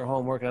hard, does her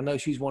homework. And I know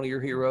she's one of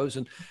your heroes,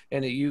 and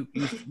you're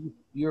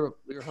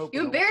hoping.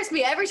 You embarrass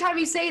me every time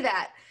you say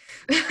that.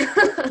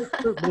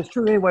 It's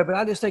true anyway, but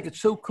I just think it's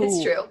so cool.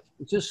 It's true.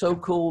 It's just so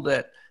cool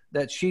that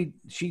that she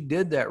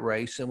did that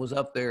race and was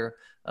up there,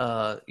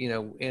 you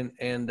know,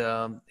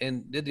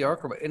 and did the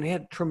ARCA race and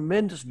had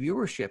tremendous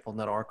viewership on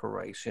that ARCA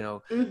race, you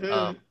know,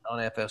 Mm-hmm. on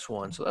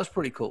FS1. So that's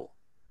pretty cool.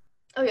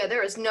 Oh yeah,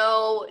 there is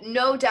no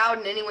doubt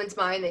in anyone's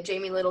mind that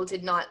Jamie Little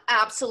did not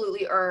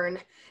absolutely earn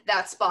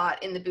that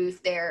spot in the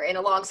booth there, and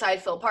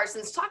alongside Phil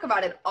Parsons. Talk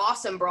about an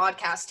awesome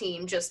broadcast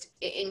team just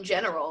in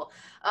general.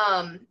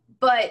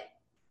 But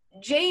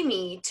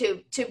Jamie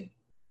to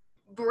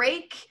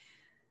break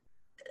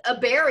a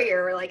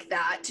barrier like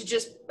that, to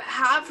just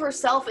have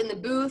herself in the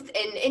booth,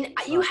 and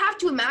you have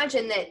to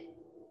imagine that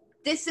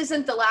this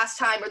isn't the last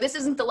time, or this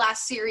isn't the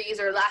last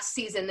series or last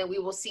season that we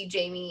will see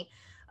Jamie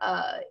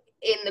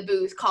in the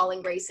booth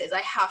calling races.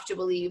 I have to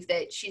believe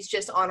that she's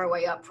just on her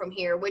way up from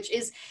here, which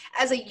is,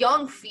 as a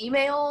young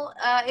female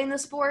in the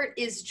sport,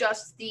 is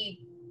just the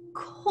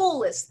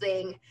coolest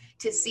thing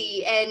to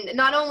see. And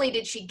not only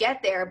did she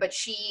get there, but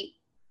she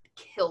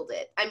killed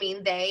it. I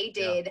mean, they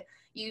did.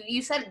 Yeah.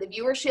 You said the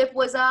viewership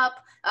was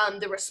up.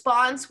 The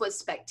response was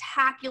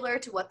spectacular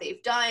to what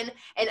they've done.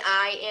 And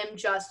I am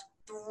just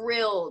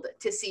thrilled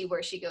to see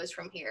where she goes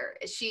from here.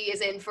 She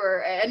is in for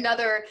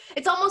another,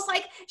 it's almost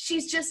like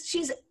she's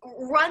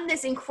run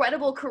this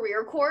incredible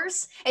career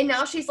course, and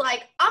now she's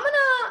like, I'm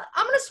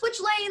gonna switch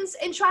lanes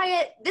and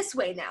try it this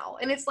way now.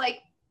 And it's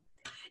like,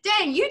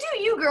 dang, you do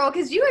you, girl,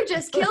 because you are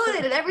just killing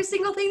it at every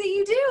single thing that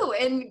you do.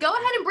 And go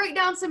ahead and break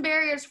down some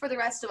barriers for the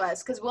rest of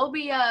us, because we'll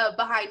be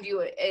behind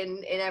you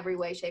in every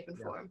way, shape, and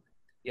form.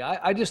 Yeah,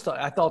 I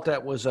thought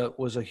that was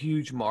a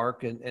huge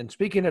mark. And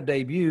speaking of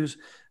debuts,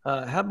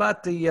 how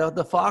about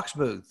the Fox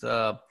booth?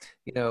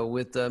 You know,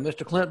 with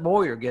Mr. Clint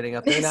Boyer getting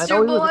up there. And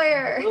Mr.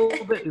 Boyer.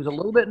 He was a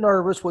little bit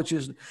nervous, which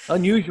is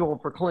unusual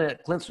for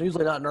Clint. Clint's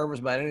usually not nervous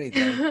about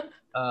anything.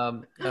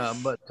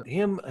 But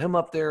him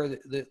up there,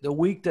 the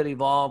week that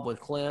evolved with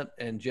Clint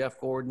and Jeff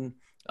Gordon,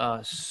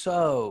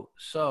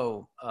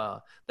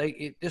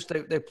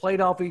 they played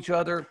off each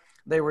other.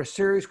 They were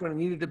serious when it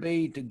needed to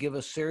be, to give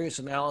us serious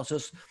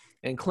analysis.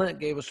 And Clint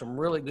gave us some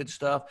really good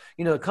stuff.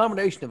 You know, the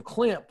combination of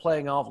Clint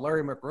playing off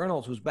Larry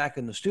McReynolds, who's back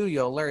in the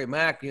studio, Larry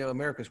Mack, you know,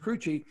 America's crew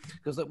chief,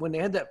 because when they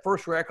had that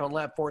first wreck on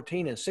lap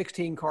 14 and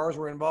 16 cars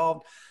were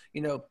involved,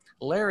 you know,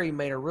 Larry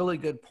made a really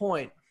good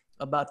point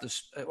about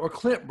this, or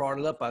Clint brought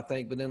it up, I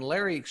think, but then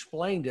Larry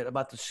explained it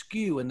about the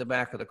skew in the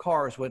back of the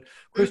cars when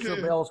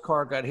Christopher Bell's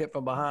car got hit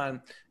from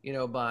behind, you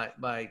know,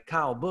 by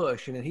Kyle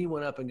Busch, and then he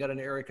went up and got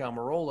into Eric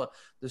Almirola.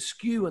 The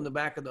skew in the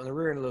back of the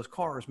rear end of those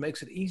cars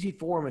makes it easy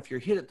for him, if you're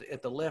hit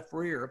at the left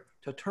rear,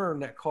 to turn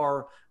that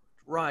car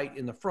right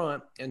in the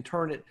front and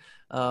turn it.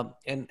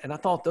 And I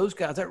thought those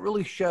guys, that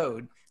really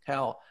showed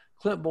how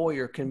Clint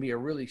Boyer can be a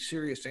really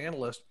serious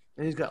analyst.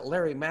 And he's got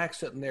Larry Mack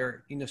sitting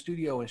there in the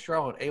studio in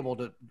Charlotte, able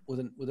to,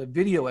 with a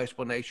video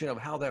explanation of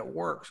how that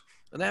works.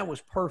 And that was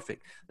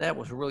perfect. That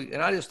was really,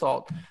 and I just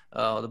thought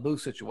the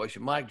booth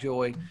situation, Mike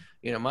Joy,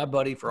 you know, my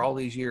buddy for all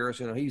these years,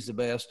 you know, he's the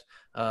best.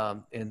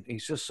 And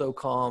he's just so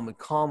calm, and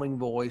calming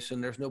voice,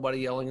 and there's nobody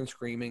yelling and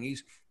screaming.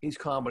 He's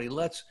calm, but he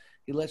lets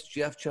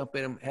Jeff jump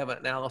in and have an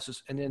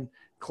analysis. And then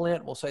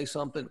Clint will say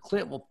something.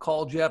 Clint will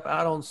call Jeff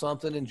out on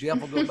something, and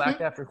Jeff will go back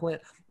after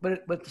Clint.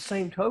 But the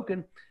same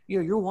token, you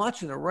know, you're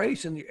watching a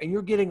race and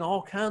you're getting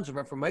all kinds of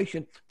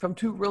information from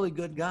two really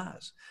good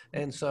guys.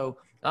 And so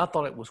I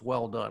thought it was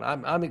well done.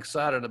 I'm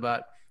excited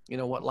about, you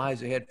know, what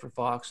lies ahead for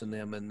Fox and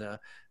them. And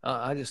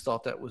I just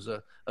thought that was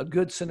a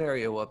good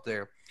scenario up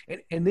there.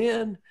 And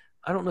then,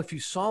 I don't know if you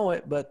saw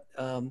it, but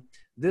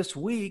this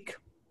week,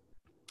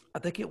 I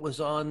think it was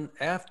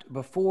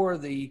before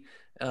the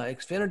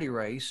Xfinity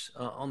race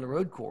on the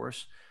road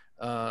course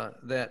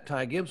that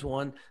Ty Gibbs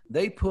won,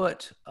 they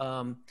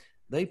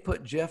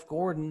put Jeff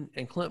Gordon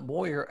and Clint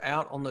Boyer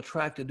out on the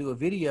track to do a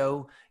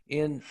video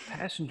in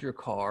passenger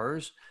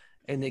cars,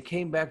 and they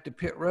came back to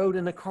pit road,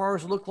 and the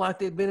cars looked like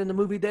they'd been in the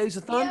movie Days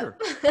of Thunder.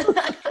 Yep.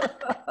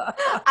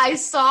 I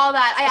saw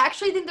that. I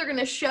actually think they're going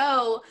to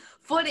show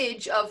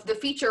footage of the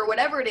feature,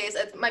 whatever it is.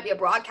 It might be a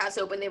broadcast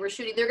open they were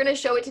shooting. They're going to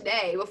show it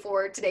today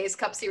before today's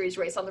Cup Series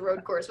race on the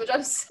road course, which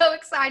I'm so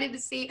excited to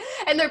see.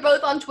 And they're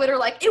both on Twitter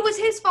like, it was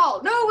his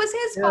fault. No, it was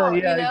his fault.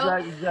 Yeah, you know?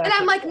 exactly. And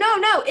I'm like, no,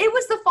 it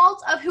was the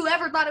fault of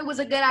whoever thought it was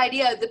a good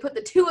idea to put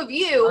the two of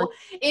you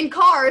in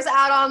cars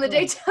out on the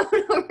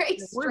Daytona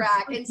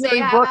racetrack and say,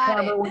 have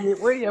at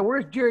it.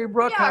 Where's Jerry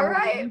Bruckheimer? Yeah,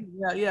 right.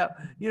 Yeah.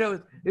 You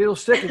know, it'll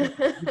stick.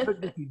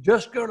 If you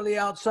just go to the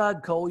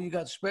outside, Cole, you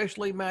got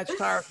specially matched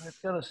tires, and it's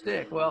going to stick.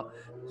 Well,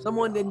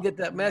 someone didn't get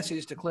that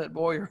message to Clint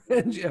Boyer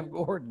and Jeff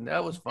Gordon.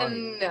 That was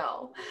funny.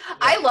 No. Yeah.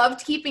 I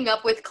loved keeping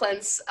up with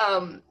Clint's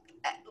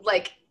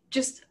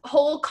just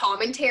whole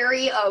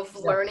commentary of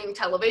learning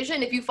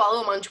television. If you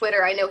follow him on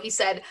Twitter, I know he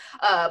said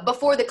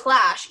before the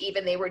Clash,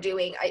 even they were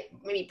doing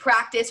maybe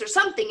practice or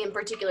something in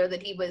particular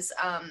that he was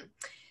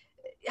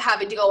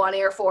having to go on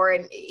air for,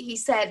 and he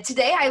said,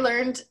 today I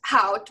learned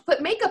how to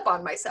put makeup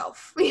on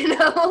myself, you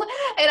know?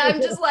 And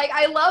I'm just like,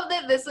 I love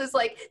that this is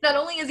like, not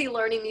only is he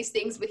learning these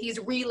things, but he's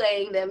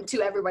relaying them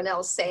to everyone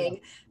else,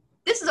 saying,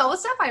 this is all the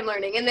stuff I'm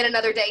learning. And then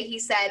another day he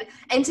said,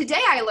 and today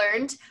I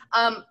learned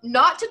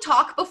not to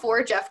talk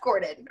before Jeff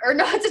Gordon, or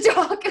not to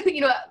talk,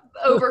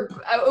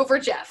 over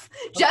Jeff.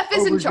 Jeff is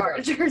Over in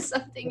charge or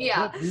something.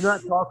 Yeah.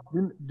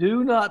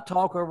 Do not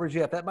talk over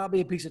Jeff. That might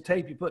be a piece of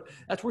tape you put.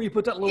 That's where you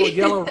put that little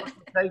yellow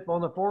tape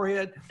on the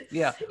forehead.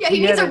 Yeah. Yeah, he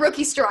needs a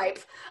rookie stripe,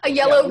 a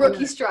yellow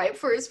rookie stripe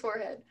for his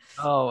forehead.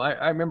 Oh,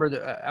 I remember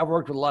that. I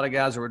worked with a lot of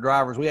guys that were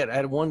drivers. I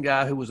had one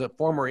guy who was a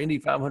former Indy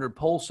 500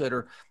 pole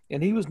sitter,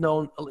 and he was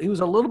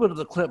a little bit of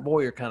the Clint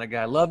Boyer kind of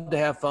guy. Loved to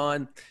have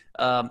fun.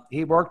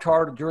 He worked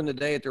hard during the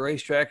day at the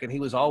racetrack, and he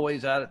was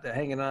always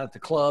hanging out at the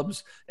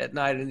clubs at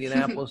night in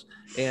Indianapolis.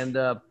 And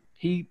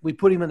we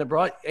put him in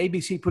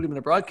ABC put him in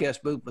the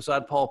broadcast booth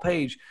beside Paul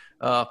Page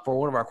for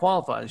one of our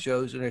qualifying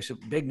shows. And there's a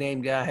big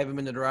name guy, have him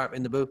in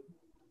the booth.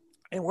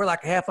 And we're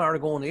like a half an hour to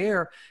go on the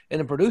air,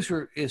 and the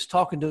producer is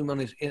talking to him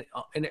and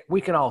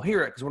we can all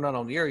hear it because we're not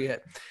on the air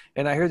yet.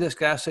 And I hear this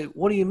guy say,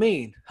 "What do you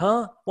mean?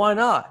 Huh? Why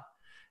not?"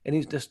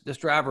 And this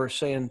driver is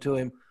saying to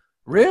him,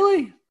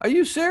 "Really? Are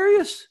you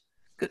serious?"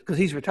 Because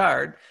he's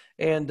retired.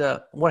 And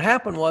what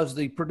happened was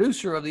the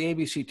producer of the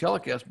ABC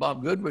telecast,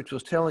 Bob Goodrich,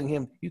 was telling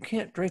him, "You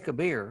can't drink a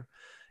beer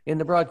in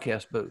the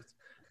broadcast booth."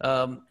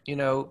 Before we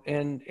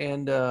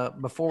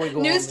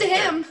go news to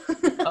him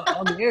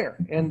on the air,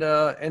 and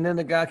then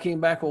the guy came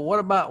back. "Well, what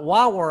about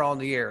while we're on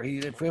the air?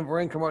 If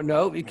we're in commercial,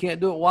 no, you can't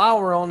do it while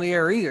we're on the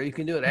air either. You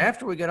can do it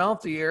after we get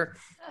off the air."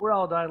 We're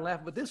all dying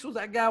laughing, but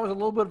that guy was a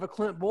little bit of a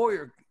Clint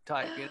Boyer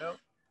type,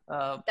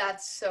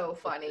 That's so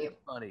funny.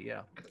 Funny,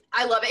 yeah.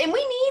 I love it. And we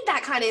need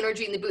that kind of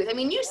energy in the booth. I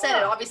mean, you said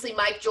it. Obviously,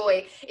 Mike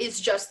Joy is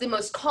just the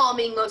most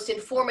calming, most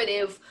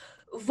informative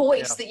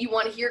voice that you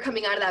want to hear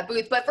coming out of that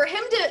booth. But for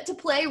him to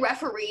play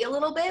referee a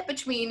little bit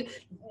between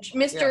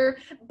Mr.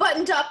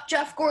 Buttoned Up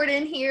Jeff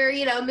Gordon here,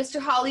 Mr.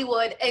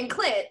 Hollywood, and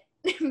Clint,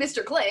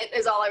 Mr. Clint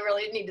is all I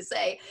really need to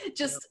say. It's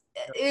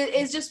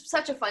just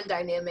such a fun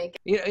dynamic.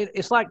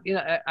 It's like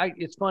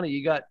it's funny.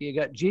 You got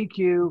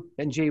GQ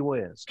and G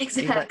Wiz.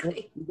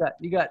 Exactly.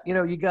 You got.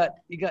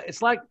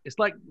 It's like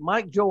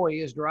Mike Joy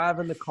is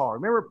driving the car.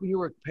 Remember,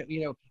 you're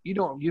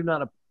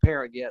not a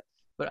parent yet,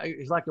 but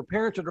it's like your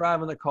parents are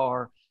driving the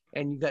car,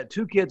 and you got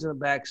two kids in the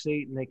back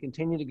seat, and they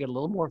continue to get a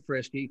little more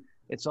frisky.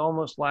 It's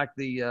almost like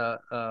the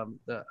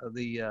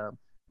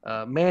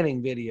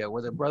Manning video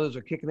where the brothers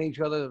are kicking each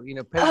other.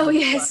 Oh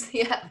yes,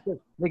 yeah.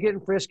 They're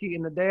getting frisky,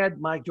 and the dad,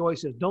 Mike Joy,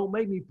 says, "Don't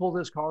make me pull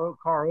this car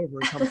over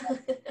and come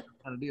back." Kind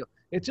of deal.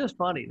 It's just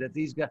funny that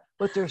these guys,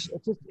 but it's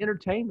just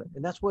entertainment,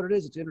 and that's what it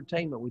is. It's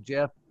entertainment with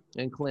Jeff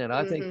and Clint.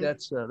 I think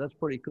that's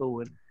pretty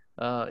cool. And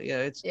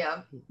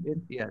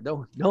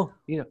don't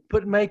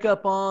put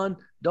makeup on.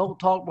 Don't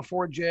talk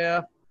before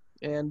Jeff,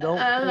 and don't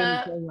say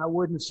anything I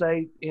wouldn't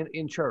say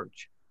in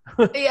church.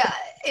 Yeah.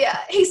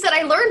 He said,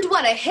 "I learned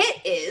what a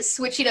hit is,"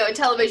 which, in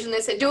television, they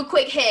said, do a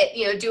quick hit,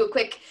 do a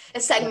quick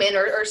segment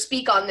or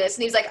speak on this.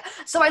 And he's like,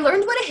 "So I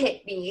learned what a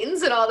hit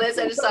means," and all this.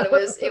 I just thought it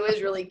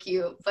was really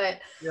cute. But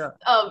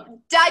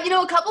Dad,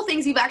 a couple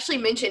things you've actually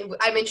mentioned.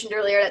 I mentioned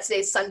earlier that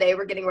today's Sunday.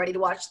 We're getting ready to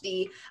watch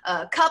the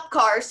Cup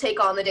cars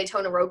take on the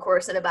Daytona Road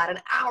Course in about an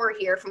hour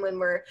here from when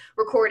we're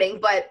recording.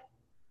 But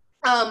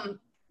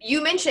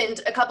you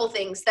mentioned a couple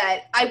things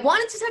that I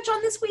wanted to touch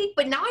on this week,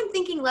 but now I'm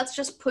thinking let's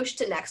just push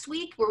to next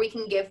week where we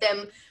can give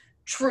them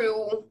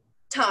true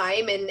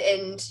time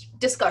and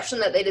discussion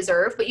that they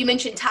deserve. But you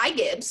mentioned Ty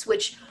Gibbs,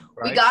 which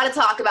we got to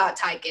talk about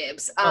Ty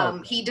Gibbs.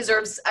 He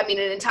deserves, an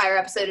entire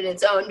episode in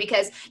its own,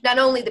 because not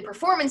only the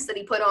performance that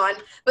he put on,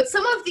 but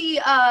some of the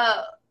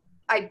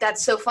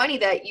that's so funny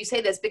that you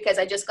say this, because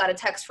I just got a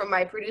text from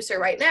my producer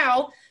right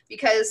now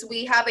because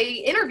we have a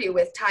interview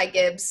with Ty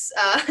Gibbs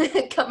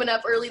coming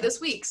up early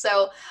this week.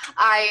 So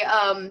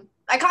I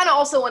kind of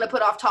also want to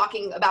put off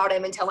talking about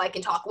him until I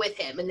can talk with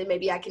him, and then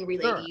maybe I can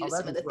relay to you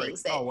some of the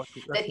things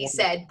that he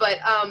said. But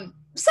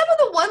some of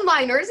the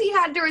one-liners he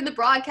had during the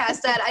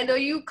broadcast, that I know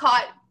you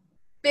caught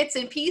bits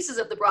and pieces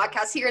of the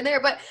broadcast here and there,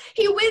 but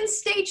he wins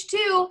stage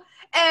 2.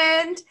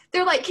 And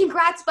they're like,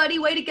 "Congrats, buddy,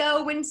 way to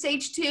go, win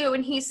stage 2."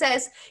 And he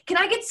says, "Can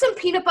I get some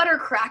peanut butter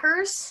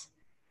crackers?"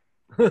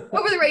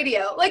 over the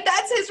radio. Like,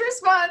 that's his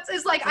response,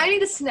 is like, "I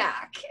need a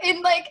snack." And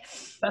like,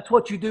 that's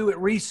what you do at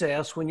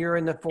recess when you're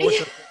in the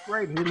 4th or 5th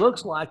grade. He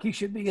looks like he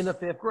should be in the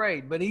 5th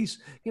grade, but he's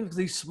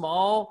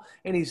small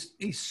and he's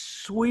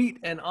sweet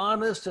and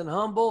honest and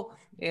humble.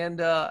 And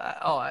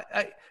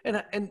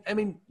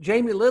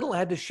Jamie Little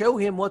had to show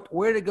him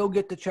where to go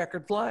get the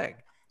checkered flag.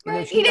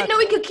 Right. He didn't know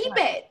he could keep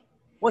it.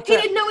 He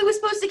didn't know he was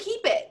supposed to keep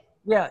it.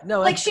 Yeah,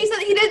 no. Like, she said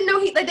he didn't know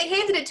they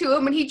handed it to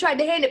him, and he tried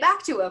to hand it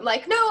back to him.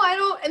 Like, "No, I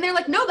don't." And they're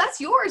like, "No, that's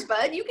yours,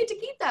 bud. You get to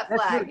keep that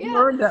flag." You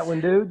earned that one,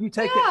 dude. You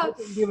take it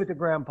and give it to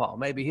Grandpa.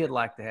 Maybe he'd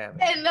like to have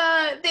it. And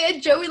they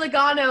had Joey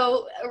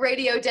Logano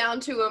radio down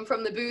to him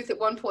from the booth at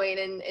one point,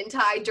 and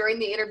Ty, during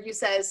the interview,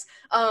 says,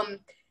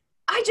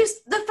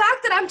 the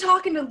fact that I'm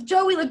talking to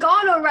Joey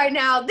Logano right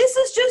now, this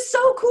is just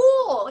so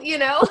cool, you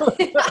know?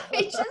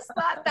 I just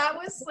thought that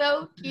was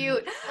so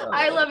cute.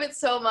 I love it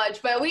so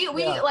much. But we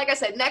like I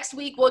said, next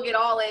week we'll get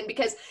all in,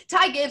 because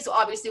Ty Gibbs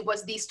obviously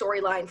was the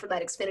storyline for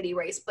that Xfinity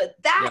race, but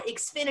that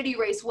Xfinity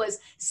race was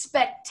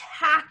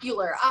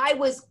spectacular. I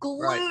was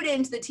glued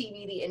into the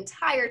TV the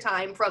entire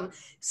time, from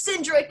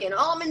Cindric and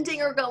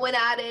Allmendinger going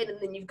at it, and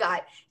then you've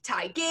got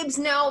Ty Gibbs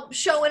now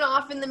showing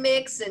off in the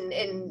mix, and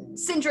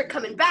Cindric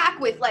coming back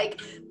with like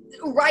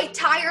right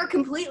tire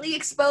completely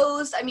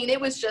exposed. I mean, it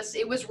was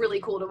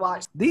really cool to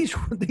watch. These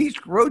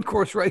road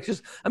course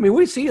races, I mean,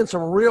 we're seeing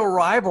some real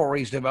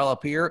rivalries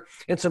develop here,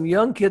 and some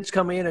young kids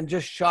come in and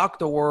just shock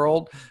the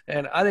world.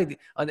 And I think,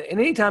 and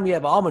anytime you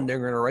have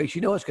Allmendinger in a race,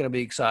 you know it's going to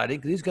be exciting,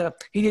 because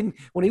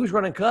when he was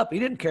running Cup, he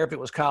didn't care if it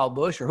was Kyle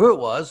Busch or who it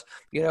was,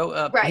 you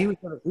know, he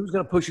was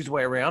going to push his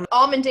way around.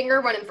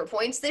 Allmendinger running for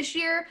points this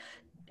year.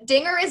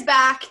 Dinger is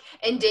back,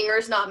 and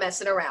Dinger's not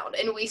messing around.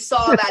 And we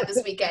saw that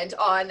this weekend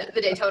on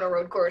the Daytona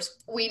Road Course.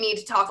 We need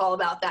to talk all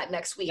about that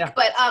next week. Yeah.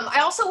 But I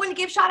also want to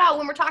give shout out,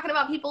 when we're talking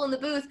about people in the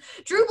booth,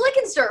 Drew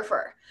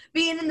Blickensderfer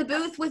being in the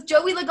booth with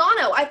Joey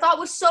Logano, I thought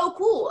was so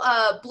cool.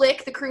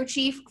 Blick, the crew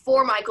chief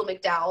for Michael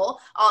McDowell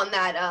on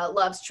that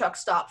Love's Truck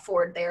Stop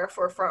Ford there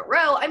for Front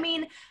Row. I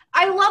mean,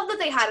 I love that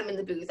they had him in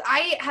the booth.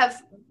 I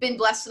have been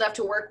blessed enough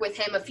to work with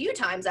him a few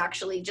times,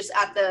 actually, just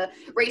at the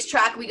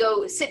racetrack. We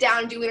go sit down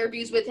and do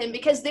interviews with him,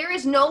 because there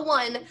is no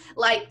one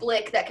like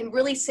Blick that can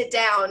really sit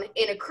down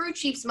in a crew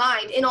chief's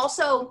mind and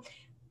also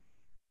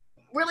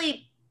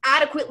really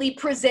adequately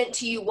present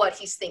to you what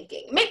he's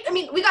thinking. I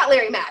mean, we got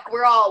Larry Mack.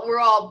 We're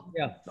all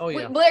yeah. Oh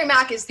yeah. Larry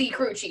Mack is the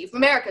crew chief,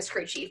 America's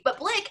crew chief. But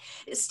Blick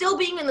is still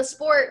being in the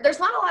sport. There's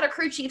not a lot of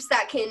crew chiefs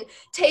that can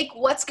take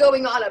what's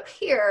going on up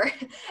here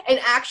and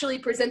actually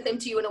present them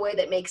to you in a way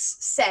that makes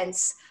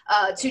sense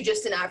to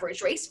just an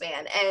average race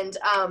fan. And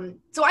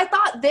so I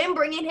thought them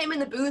bringing him in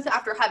the booth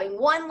after having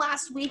won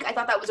last week, I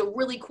thought that was a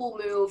really cool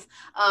move.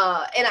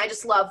 And I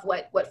just love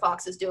what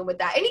Fox is doing with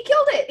that. And he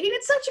killed it. He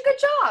did such a good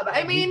job.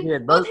 I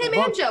mean, both him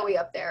and Joey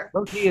up there.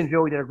 Both he and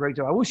Joey did a great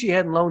job. I wish he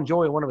hadn't loaned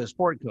Joey one of his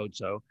sport coats,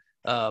 though.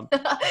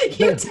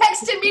 You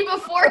texted me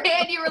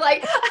beforehand. You were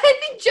like, I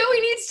think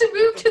Joey needs to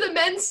move to the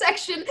men's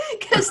section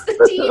because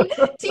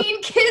the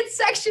teen kids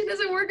section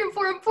isn't working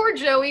for him. Poor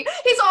Joey.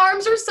 His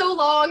arms are so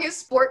long, his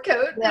sport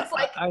coat. Yeah, it's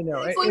like, I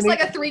know. It looks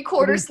like a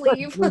 3/4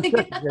 sleeve.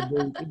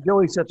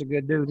 Joey's such a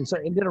good dude.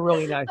 And did a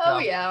really nice job. Oh,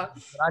 yeah.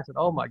 But I said,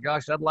 oh my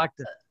gosh, I'd like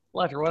to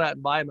run out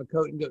and buy him a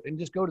coat and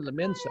just go to the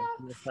men's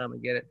section this time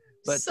and get it.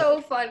 But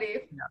so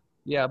funny.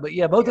 Yeah,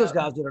 both those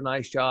guys did a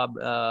nice job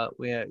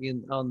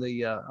in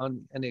the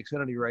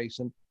Xfinity race,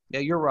 and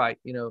yeah, you're right.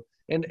 You know,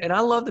 and I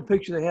love the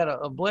picture they had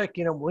of Blick.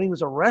 You know, when he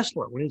was a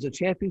wrestler, when he was a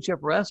championship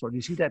wrestler. Do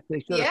you see that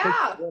picture?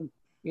 Yeah.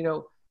 You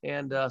know,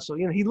 and so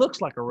you know he looks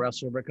like a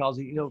wrestler because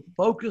he, you know,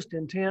 focused,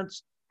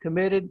 intense,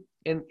 committed,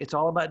 and it's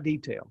all about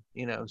detail.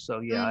 You know, so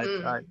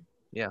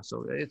yeah,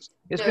 so it's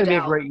going to be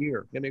a great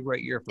year. It's going to be a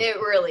great year. It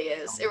really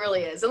is. It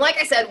really is. And like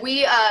I said,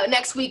 we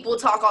next week we'll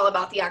talk all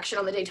about the action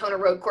on the Daytona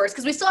Road Course,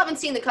 because we still haven't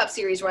seen the Cup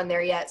Series run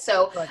there yet.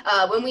 So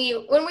when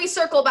we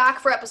circle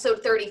back for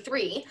episode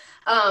 33,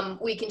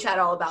 we can chat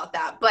all about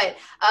that. But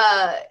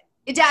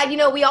Dad, you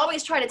know, we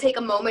always try to take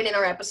a moment in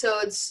our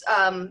episodes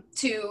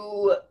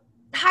to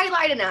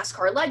highlight a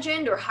NASCAR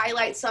legend or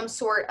highlight some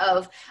sort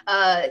of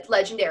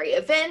legendary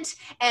event.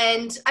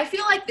 And I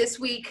feel like this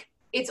week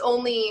it's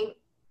only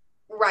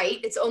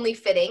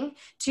fitting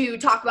to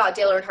talk about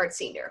Dale Earnhardt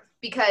Sr.,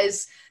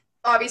 because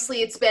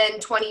obviously it's been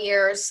 20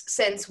 years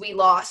since we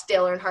lost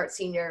Dale Earnhardt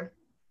Sr.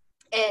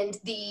 And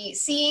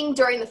seeing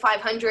during the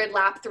 500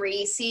 lap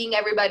 3, seeing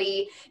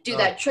everybody do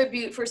that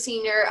tribute for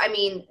Sr., I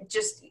mean,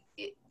 just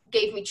it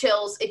gave me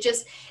chills.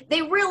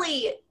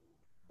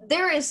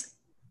 There is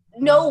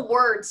no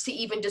words to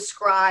even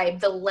describe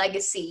the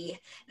legacy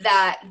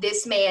that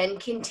this man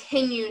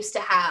continues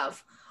to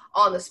have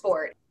on the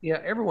sport. Yeah,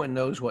 everyone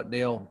knows what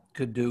Dale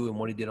could do and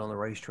what he did on the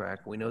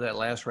racetrack. We know that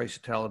last race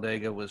at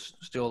Talladega was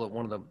still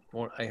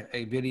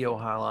a video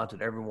highlight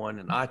that everyone,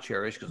 and I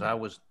cherish because I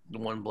was the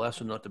one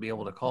blessed enough to be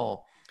able to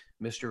call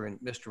Mr.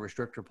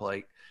 Restrictor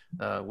Plate,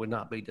 would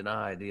not be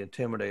denied, the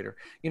Intimidator.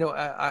 You know,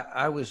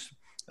 I was,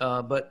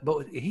 but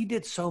he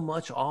did so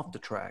much off the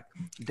track.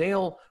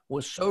 Dale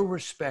was so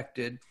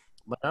respected,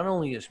 but not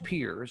only his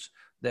peers,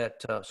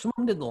 that some of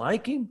them didn't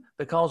like him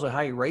because of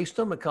how he raced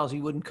them, because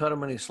he wouldn't cut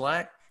them any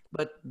slack.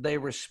 But they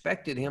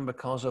respected him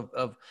because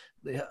of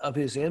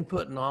his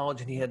input and knowledge,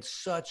 and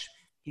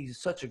he's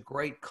such a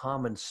great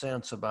common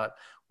sense about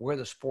where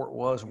the sport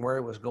was and where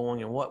it was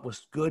going and what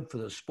was good for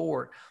the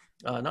sport.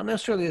 Not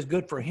necessarily as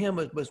good for him,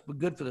 but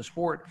good for the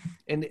sport.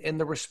 And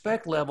the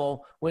respect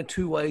level went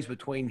two ways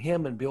between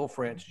him and Bill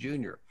France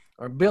Jr.,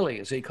 or Billy,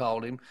 as he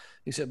called him.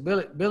 He said,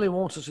 Billy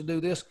wants us to do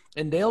this.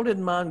 And Dale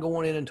didn't mind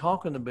going in and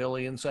talking to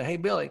Billy and say, hey,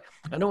 Billy,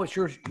 I know it's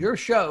your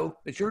show,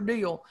 it's your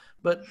deal,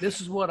 but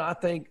this is what I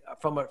think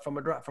from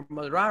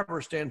a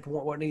driver's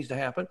standpoint, what needs to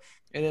happen.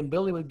 And then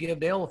Billy would give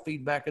Dale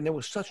feedback, and there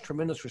was such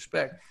tremendous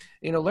respect.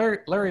 You know,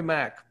 Larry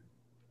Mack,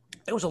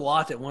 there was a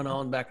lot that went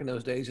on back in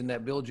those days, and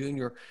that Bill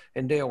Jr.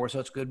 and Dale were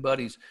such good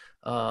buddies.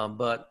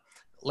 But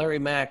Larry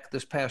Mack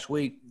this past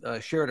week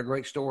shared a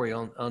great story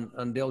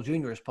on Dale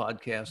Jr.'s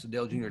podcast, the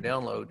Dale Jr.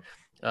 Download.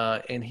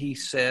 And he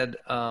said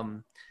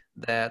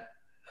that,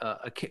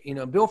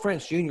 Bill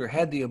France Jr.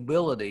 had the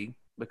ability,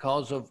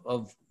 because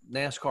of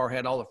NASCAR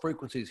had all the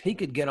frequencies, he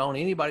could get on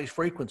anybody's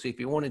frequency if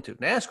he wanted to.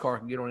 NASCAR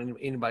could get on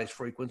anybody's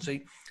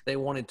frequency they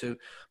wanted to.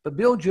 But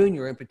Bill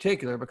Jr. in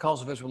particular,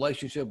 because of his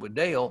relationship with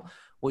Dale,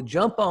 would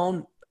jump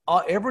on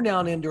every now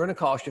and then during a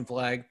caution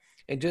flag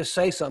and just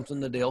say something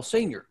to Dale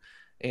Sr.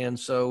 And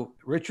so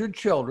Richard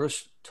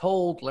Childress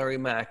told Larry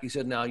Mack, he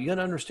said, now you got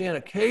to understand,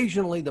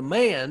 occasionally the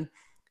man,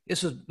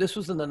 this was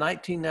in the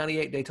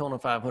 1998 Daytona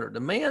 500, the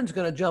man's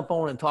going to jump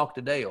on and talk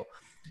to Dale.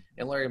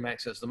 And Larry Mack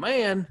says, the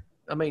man,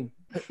 I mean,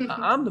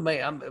 I'm the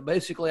man.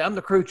 I'm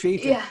the crew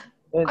chief. Yeah,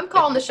 I'm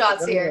calling the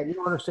shots here.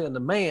 You understand, the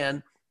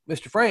man,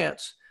 Mr.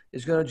 France,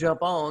 is going to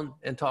jump on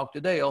and talk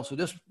to Dale. So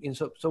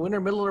so in the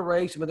middle of the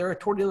race, they're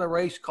toward the end of the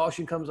race,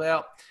 caution comes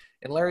out,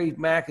 and Larry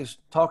Mack is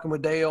talking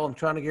with Dale and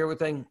trying to get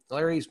everything.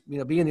 Larry's,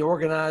 being the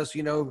organized,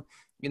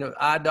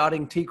 I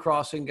dotting, T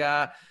crossing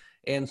guy.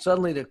 And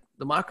suddenly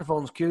the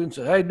microphone's cued and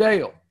said, hey,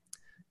 Dale,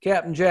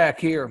 Captain Jack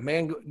here,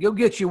 man, go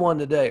get you one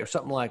today, or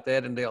something like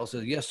that. And Dale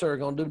says, yes, sir,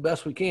 going to do the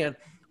best we can.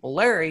 Well,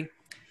 Larry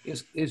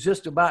is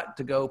just about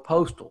to go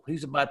postal.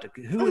 He's about to,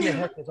 who in the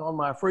heck is on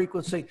my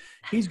frequency?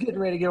 He's getting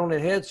ready to get on the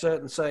headset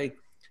and say,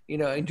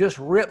 and just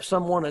rip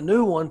someone a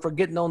new one for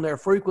getting on their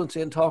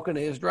frequency and talking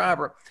to his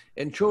driver.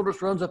 And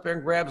Childress runs up there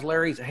and grabs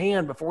Larry's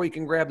hand before he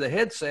can grab the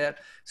headset,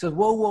 says,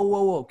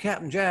 whoa,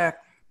 Captain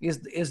Jack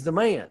is the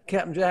man.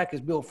 Captain Jack is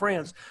Bill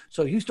France.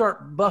 So you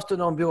start busting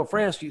on Bill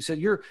France. You said,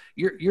 your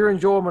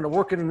enjoyment of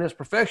working in this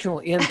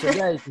professional end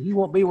today, he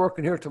won't be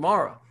working here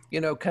tomorrow,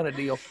 kind of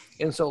deal.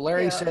 And so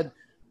Larry said,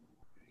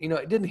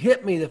 it didn't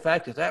hit me, the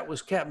fact that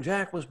was Captain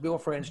Jack was Bill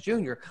France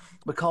Jr.,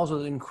 because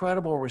of the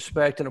incredible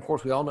respect. And of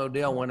course, we all know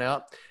Dale went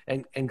out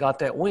and got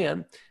that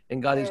win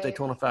and got his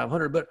Daytona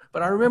 500. But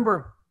I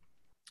remember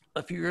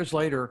a few years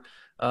later,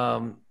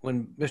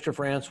 when Mr.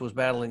 France was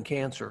battling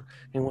cancer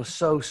and was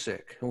so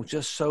sick, and was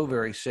just so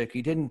very sick,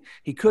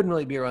 he couldn't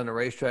really be around the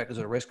racetrack because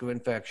of the risk of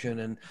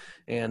infection.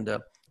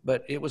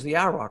 But it was the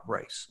IROC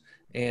race,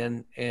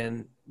 and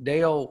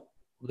Dale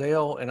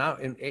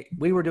and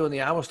we were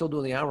I was still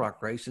doing the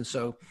IROC race. And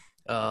so,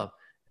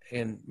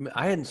 and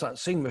I hadn't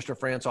seen Mr.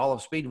 France all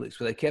of Speed Week.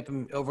 So they kept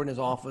him over in his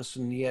office,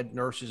 and he had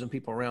nurses and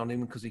people around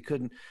him because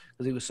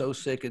he was so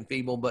sick and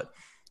feeble. But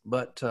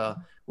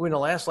we're in the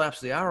last laps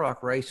of the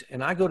IROC race,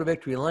 and I go to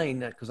victory lane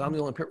because I'm the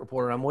only pit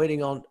reporter. I'm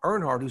waiting on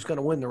Earnhardt, who's going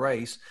to win the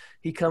race.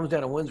 He comes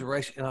down and wins the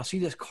race, and I see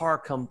this car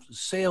come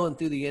sailing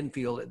through the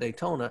infield at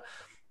Daytona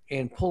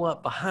and pull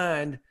up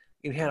behind.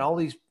 It had all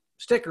these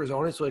stickers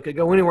on it so it could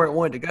go anywhere it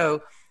wanted to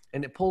go.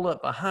 And it pulled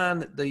up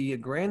behind the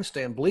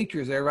grandstand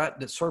bleachers there, right,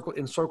 that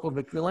encircled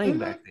victory lane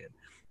back then.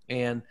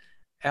 And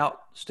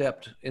out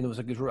stepped, and it was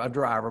a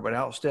driver, but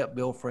out stepped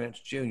Bill France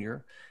Jr.,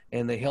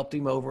 and they helped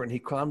him over, and he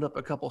climbed up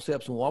a couple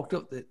steps and walked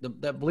up.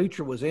 That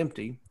bleacher was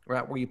empty,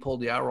 right where you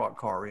pulled the IROC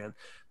car in.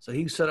 So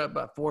he set up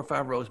about 4 or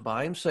 5 rows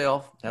by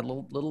himself, had a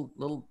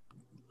little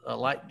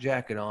light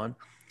jacket on,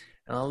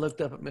 and I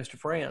looked up at Mr.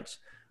 France,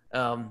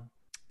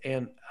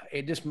 and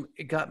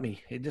it got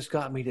me. It just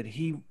got me that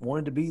he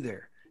wanted to be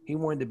there. He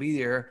wanted to be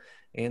there.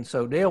 And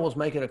so Dale was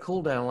making a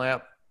cool down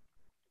lap,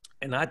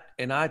 and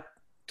I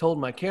told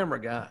my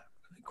camera guy,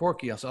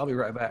 Corky, I said, I'll be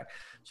right back.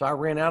 So I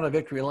ran out of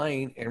victory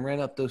lane and ran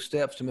up those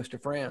steps to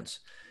Mr. France.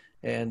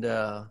 And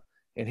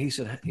he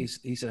said,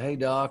 hey,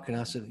 Doc. And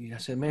I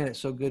said, man, it's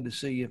so good to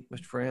see you,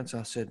 Mr. France.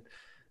 I said,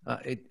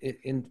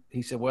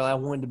 he said, well, I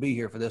wanted to be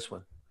here for this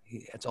one.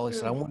 That's all he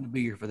said. I wanted to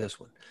be here for this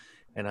one.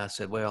 And I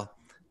said, I'm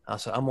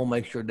going to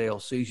make sure Dale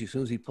sees you as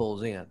soon as he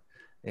pulls in.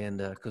 And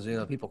because,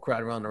 people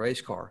crowd around the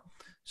race car.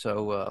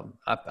 So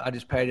I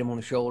just patted him on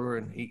the shoulder,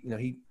 and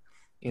he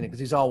because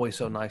he's always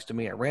so nice to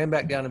me. I ran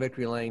back down to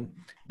victory lane.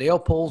 Dale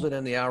pulls it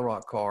in the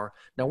IROC car.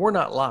 Now we're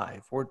not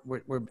live.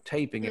 We're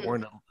taping it. We're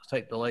in a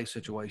tape delay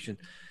situation.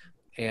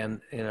 And,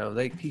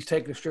 he's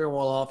taking the steering wheel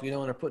off, and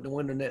they're putting the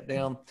window net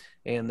down,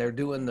 and they're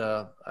doing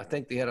I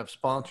think they had a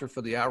sponsor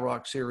for the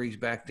IROC series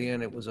back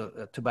then. It was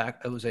a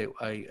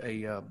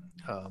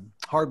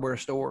hardware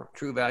store,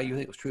 True Value. I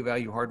think it was True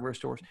Value hardware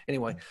stores.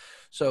 Anyway,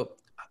 so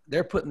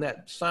they're putting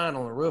that sign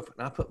on the roof,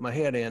 and I put my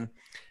head in,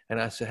 and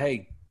I said,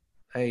 hey,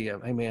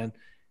 man,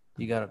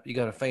 you got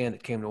a fan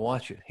that came to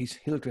watch you. He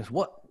looked at us,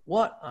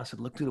 what? I said,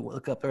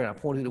 look up there, and I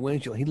pointed to the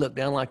windshield. He looked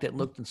down like that and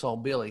looked and saw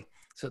Billy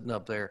sitting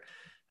up there.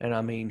 And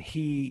I mean,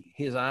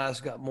 his eyes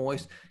got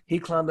moist. He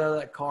climbed out of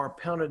that car,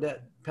 pounded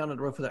the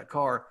roof of that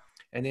car,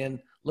 and then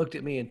looked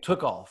at me and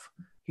took off.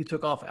 He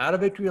took off out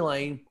of victory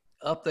lane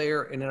up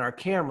there, and then our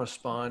camera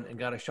spun and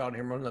got a shot of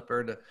him running up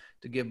there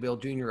to give Bill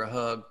Jr. a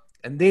hug.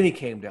 And then he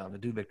came down to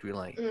do victory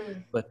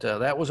lane. But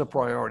that was a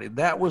priority.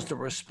 That was the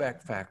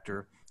respect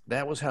factor.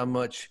 That was how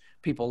much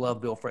people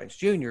loved Bill France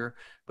Jr.,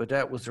 but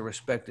that was the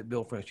respect that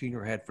Bill France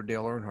Jr. had for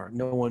Dale Earnhardt,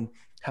 knowing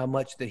how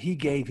much that he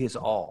gave his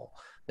all,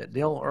 that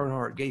Dale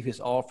Earnhardt gave his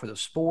all for the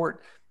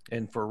sport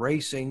and for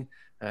racing.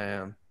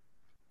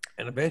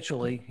 And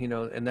eventually,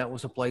 and that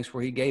was a place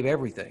where he gave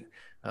everything,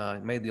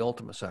 made the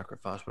ultimate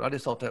sacrifice. But I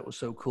just thought that was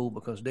so cool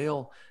because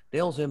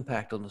Dale's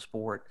impact on the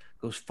sport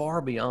goes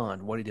far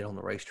beyond what he did on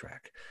the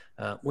racetrack,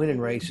 winning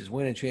races,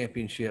 winning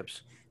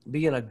championships,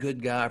 being a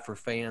good guy for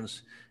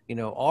fans,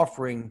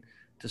 offering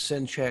to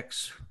send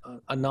checks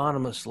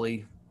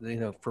anonymously,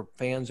 for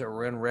fans that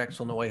were in wrecks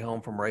on the way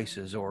home from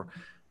races, or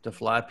to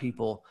fly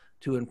people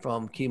to and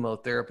from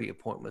chemotherapy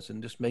appointments,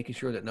 and just making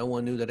sure that no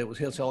one knew that it was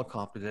his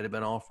helicopter that had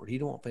been offered. He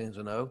didn't want fans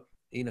to know.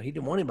 He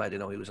didn't want anybody to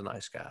know he was a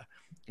nice guy.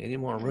 He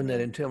didn't want to ruin that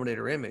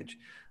intimidator image.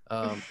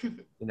 And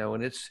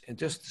it's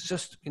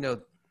just,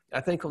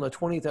 I think on the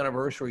 20th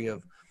anniversary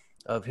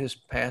of his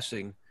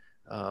passing,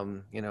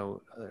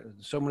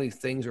 so many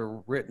things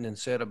are written and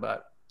said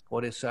about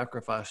what his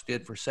sacrifice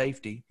did for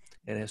safety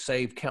and has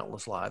saved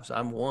countless lives.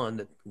 I'm one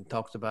that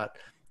talks about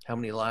how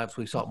many lives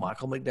we saw.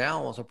 Michael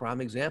McDowell is a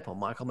prime example.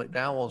 Michael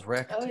McDowell was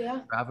wrecked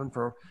driving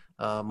for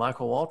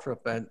Michael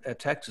Waltrip at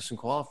Texas in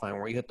qualifying,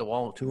 where he hit the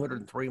wall at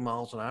 203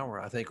 miles an hour,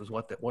 I think was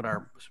what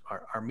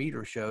our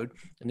meter showed.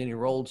 And then he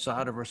rolled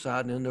side over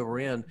side and end over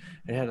end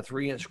and had a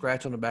 3-inch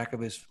scratch on the back of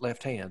his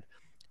left hand.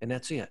 And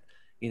that's it.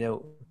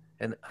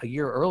 And a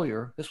year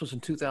earlier, this was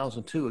in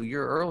 2002, a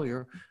year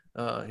earlier,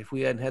 if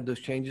we hadn't had those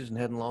changes and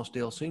hadn't lost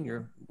Dale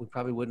Sr., we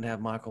probably wouldn't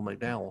have Michael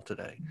McDowell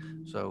today.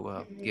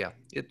 So,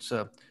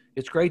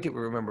 it's great that we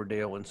remember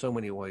Dale in so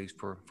many ways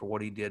for what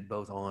he did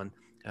both on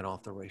and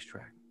off the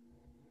racetrack.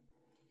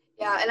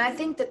 Yeah, and I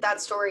think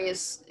that story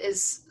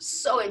is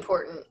so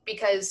important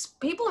because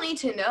people need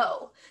to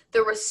know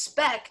the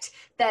respect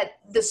that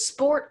the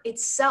sport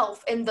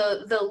itself and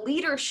the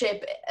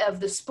leadership of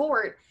the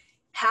sport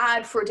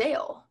had for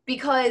Dale,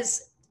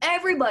 because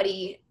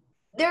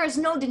there is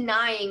no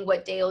denying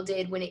what Dale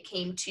did when it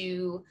came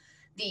to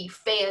the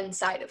fan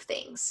side of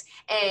things.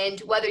 And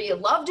whether you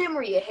loved him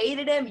or you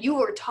hated him, you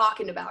were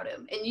talking about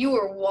him and you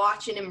were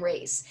watching him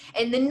race.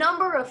 And the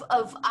number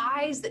of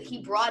eyes that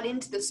he brought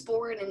into the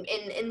sport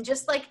and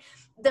just like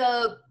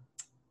the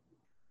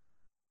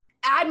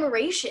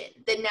admiration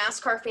that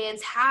NASCAR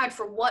fans had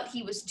for what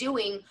he was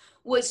doing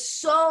was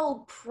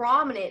so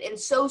prominent and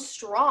so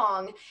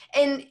strong,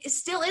 and it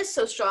still is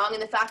so strong in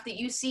the fact that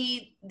you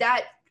see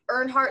that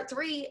Earnhardt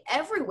 3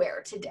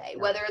 everywhere today,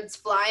 whether it's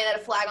flying at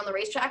a flag on the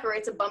racetrack or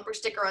it's a bumper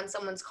sticker on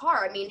someone's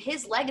car. I mean,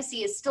 his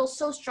legacy is still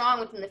so strong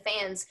within the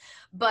fans,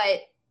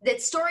 but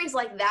that stories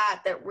like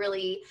that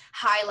really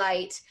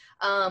highlight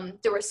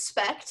the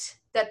respect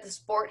that the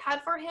sport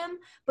had for him,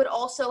 but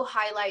also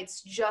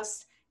highlights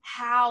just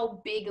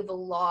how big of a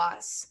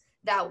loss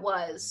that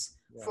was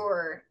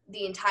for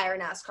the entire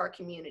NASCAR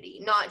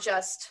community, not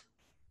just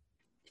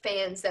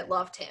fans that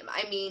loved him.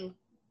 I mean,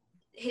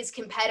 his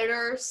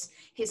competitors,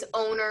 his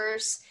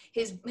owners,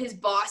 his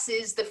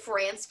bosses, the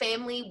France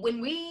family.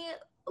 When we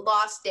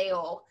lost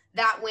Dale,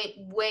 that went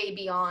way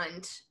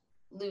beyond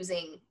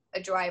losing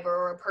a driver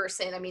or a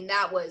person. I mean,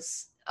 that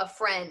was a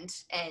friend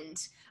and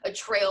a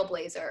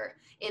trailblazer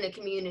in a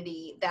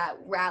community that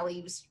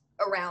rallies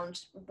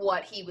around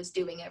what he was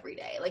doing every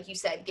day. Like you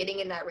said, getting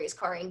in that race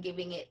car and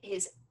giving it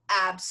his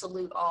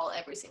absolute all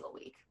every single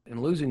week.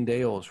 And losing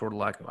Dale is sort of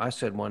like I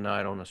said one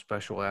night on a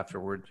special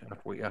afterward.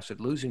 I said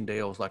losing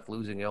Dale is like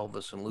losing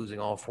Elvis and losing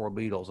all 4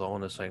 Beatles all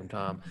in the same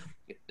time.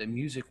 The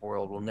music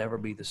world will never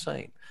be the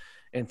same.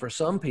 And for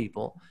some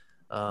people,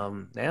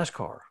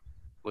 NASCAR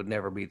would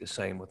never be the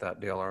same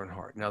without Dale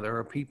Earnhardt. Now there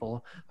are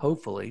people,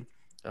 hopefully,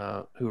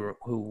 who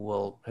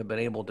will have been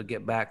able to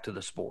get back to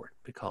the sport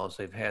because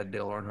they've had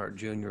Dale Earnhardt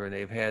Jr. and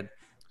they've had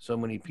so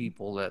many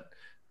people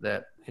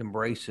that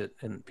embrace it,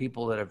 and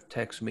people that have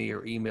texted me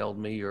or emailed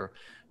me or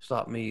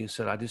stopped me and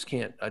said, I just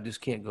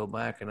can't go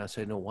back. And I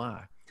said, no,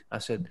 why? I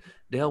said,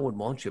 Dale would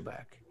want you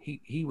back.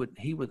 He would,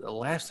 the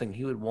last thing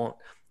he would want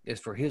is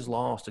for his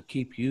loss to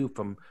keep you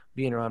from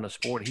being around the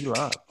sport he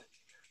loved.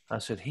 I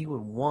said, he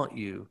would want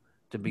you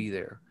to be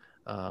there.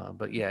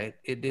 But yeah,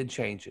 it did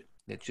change it.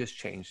 It just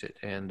changed it.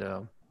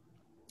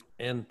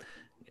 And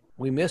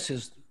we miss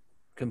his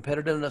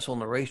competitiveness on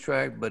the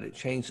racetrack, but it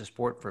changed the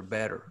sport for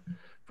better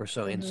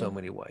in so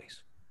many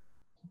ways.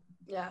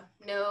 Yeah,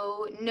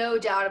 no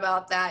doubt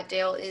about that.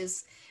 Dale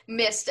is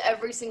missed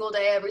every single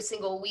day, every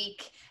single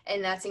week,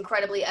 and that's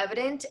incredibly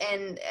evident.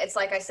 And it's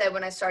like I said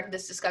when I started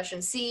this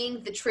discussion,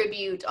 seeing the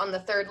tribute on the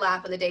 3rd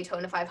lap of the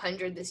Daytona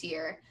 500 this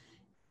year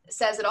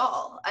says it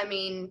all. I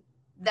mean,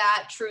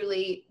 that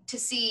truly, to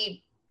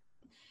see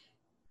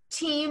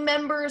team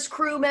members,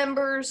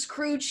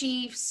 crew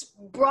chiefs,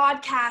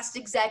 broadcast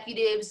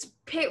executives,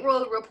 pit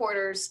road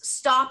reporters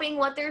stopping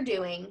what they're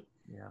doing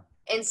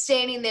and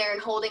standing there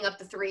and holding up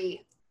the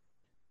 3.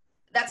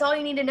 That's all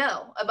you need to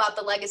know about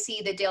the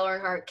legacy that Dale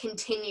Earnhardt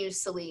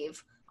continues to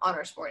leave on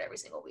our sport every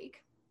single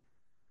week.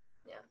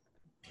 Yeah.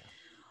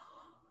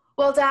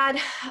 Well,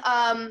 Dad,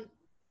 I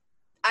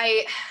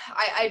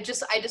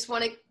just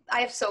want to,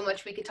 I have so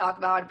much we could talk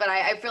about, but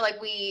I feel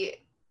like we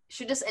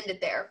should just end it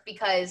there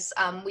because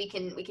we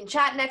can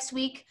chat next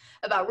week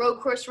about road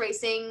course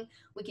racing.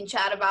 We can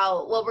chat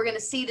about what we're going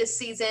to see this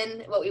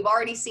season, what we've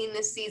already seen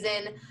this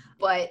season,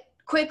 but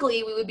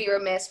quickly we would be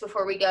remiss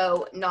before we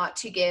go not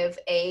to give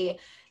a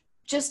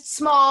just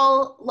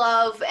small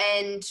love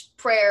and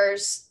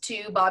prayers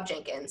to Bob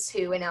Jenkins,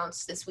 who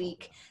announced this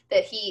week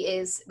that he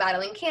is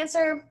battling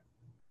cancer.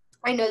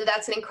 I know that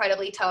that's an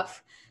incredibly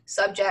tough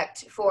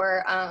subject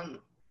for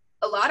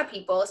a lot of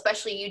people,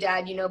 especially you,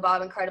 Dad. You know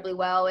Bob incredibly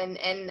well, and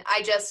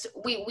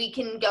we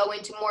can go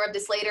into more of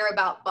this later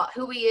about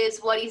who he is,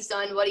 what he's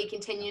done, what he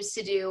continues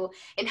to do,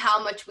 and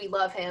how much we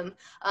love him.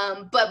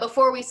 But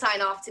before we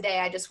sign off today,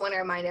 I just want to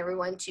remind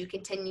everyone to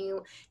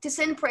continue to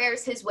send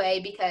prayers his way,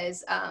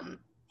 because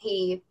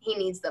he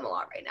needs them a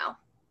lot right now.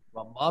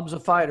 Well, Bob's a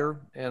fighter,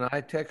 and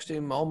I text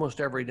him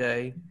almost every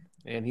day,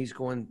 and he's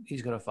going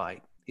to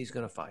fight. He's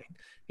going to fight.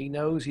 He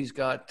knows he's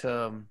got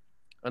an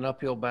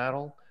uphill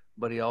battle,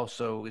 but he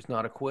also is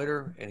not a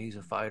quitter, and he's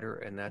a fighter,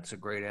 and that's a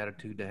great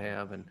attitude to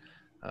have. And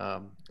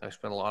I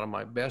spent a lot of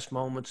my best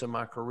moments in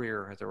my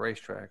career at the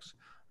racetracks,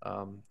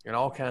 in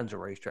all kinds of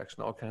racetracks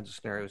and all kinds of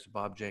scenarios with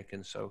Bob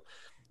Jenkins. So,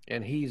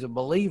 and he's a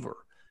believer,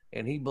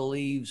 and he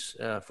believes,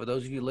 for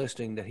those of you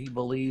listening, that he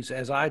believes,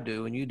 as I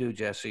do and you do,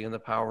 Jesse, in the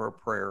power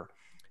of prayer.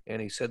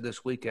 And he said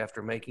this week,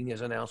 after making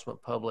his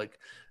announcement public,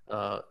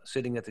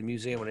 sitting at the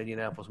museum at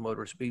Indianapolis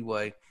Motor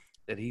Speedway,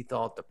 that he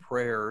thought the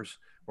prayers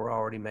were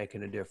already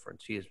making a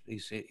difference.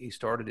 He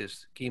started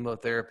his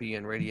chemotherapy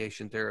and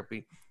radiation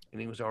therapy, and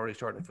he was already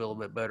starting to feel a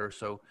bit better.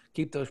 So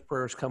keep those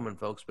prayers coming,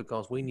 folks,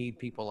 because we need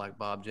people like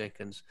Bob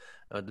Jenkins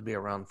to be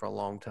around for a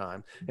long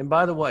time. And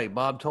by the way,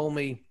 Bob told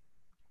me,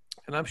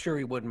 and I'm sure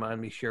he wouldn't mind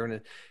me sharing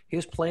it,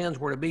 his plans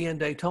were to be in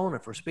Daytona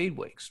for Speed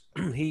Weeks.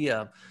 And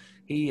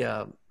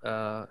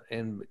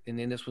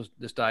then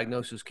this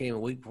diagnosis came a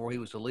week before he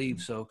was to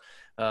leave. So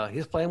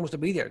his plan was to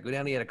be there, go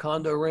down. He had a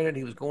condo rented.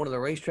 He was going to the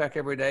racetrack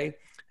every day.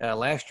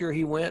 Last year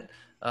he went.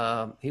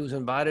 He was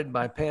invited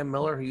by Pam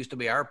Miller, who used to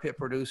be our pit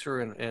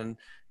producer,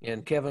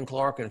 and Kevin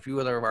Clark and a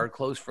few other of our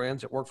close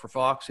friends that work for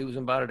Fox. He was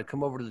invited to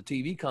come over to the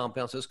TV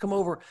compound. Says, come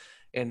over.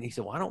 And he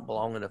said, well, I don't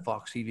belong in the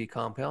Fox TV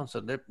compound,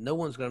 so no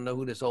one's going to know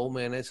who this old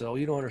man is. I said, oh,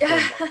 you don't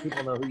understand.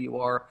 People know who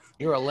you are.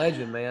 You're a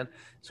legend, man.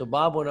 So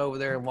Bob went over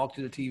there and walked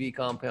through the TV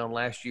compound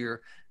last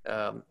year,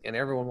 and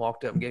everyone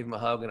walked up and gave him a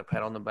hug and a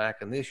pat on the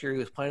back. And this year he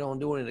was planning on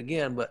doing it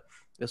again, but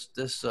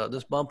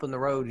this bump in the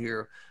road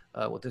here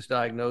with this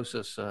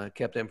diagnosis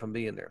kept him from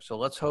being there. So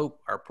let's hope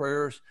our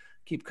prayers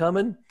keep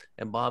coming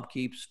and Bob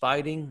keeps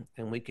fighting,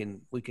 and we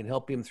can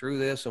help him through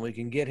this, and we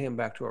can get him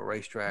back to a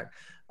racetrack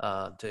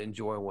to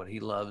enjoy what he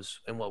loves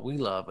and what we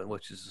love, and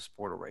which is the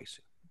sport of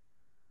racing.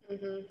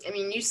 Mm-hmm. I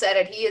mean, you said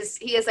it. He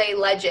is a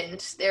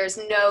legend. There's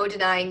no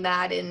denying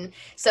that. And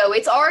so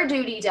it's our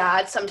duty,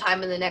 Dad,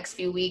 sometime in the next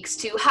few weeks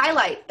to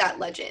highlight that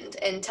legend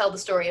and tell the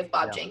story of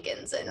Bob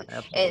Jenkins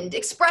and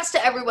express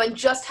to everyone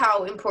just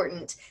how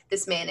important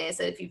this man is,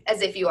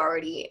 as if you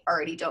already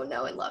don't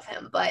know and love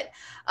him. But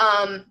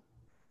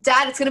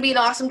Dad, it's going to be an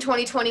awesome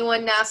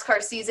 2021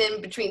 NASCAR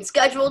season between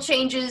schedule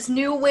changes,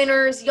 new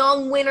winners,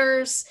 young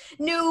winners,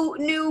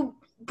 new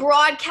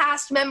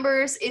broadcast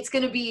members. It's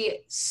going to be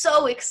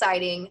so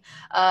exciting,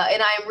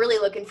 and I'm really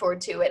looking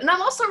forward to it. And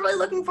I'm also really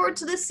looking forward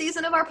to this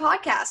season of our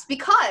podcast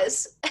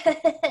because,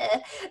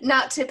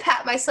 not to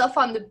pat myself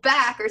on the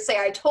back or say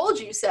I told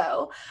you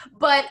so,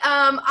 but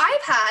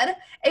I've had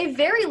a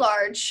very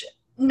large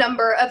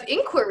number of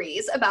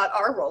inquiries about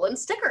our Roland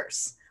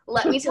stickers.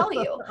 Let me tell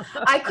you,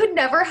 I could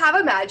never have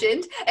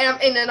imagined,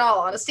 and in all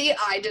honesty,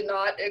 I did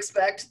not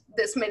expect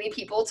this many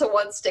people to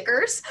want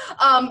stickers.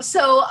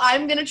 So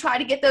I'm going to try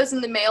to get those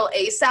in the mail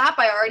ASAP.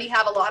 I already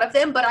have a lot of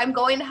them, but I'm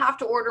going to have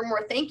to order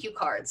more thank you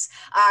cards.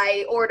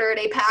 I ordered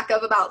a pack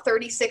of about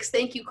 36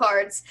 thank you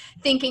cards,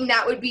 thinking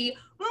that would be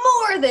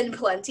more than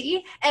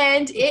plenty,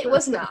 and it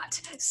was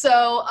not.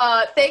 So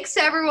thanks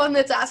to everyone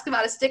that's asked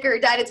about a sticker.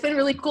 Dad, it's been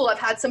really cool. I've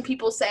had some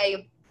people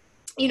say,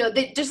 you know,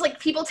 just like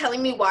people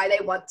telling me why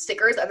they want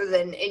stickers other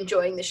than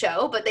enjoying the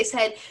show. But they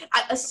said,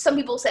 some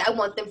people say, I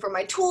want them for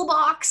my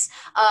toolbox.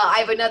 I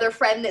have another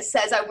friend that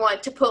says I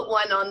want to put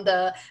one on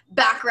the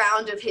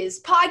background of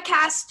his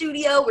podcast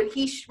studio when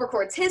he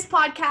records his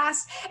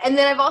podcast. And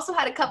then I've also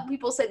had a couple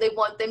people say they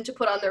want them to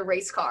put on their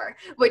race car,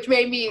 which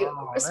made me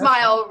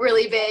smile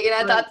really big. And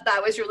I thought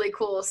that was really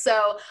cool.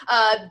 So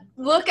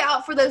look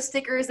out for those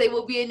stickers. They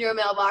will be in your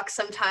mailbox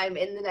sometime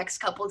in the next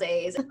couple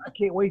days. I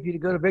can't wait for you to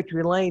go to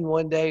Victory Lane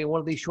one day,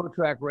 one of these short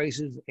track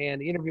races,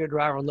 and interview a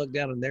driver and look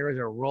down, and there is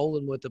a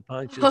Rolling with the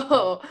punches.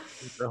 Oh.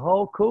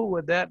 How cool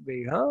would that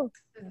be, huh?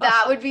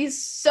 That would be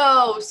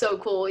so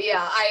cool.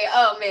 Yeah.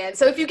 Oh man.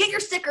 So if you get your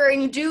sticker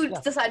and you do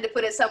decide to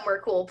put it somewhere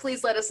cool,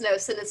 please let us know.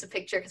 Send us a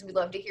picture because we'd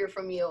love to hear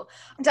from you.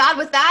 Dad,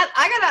 with that,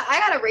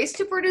 I got a race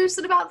to produce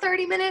in about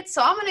 30 minutes.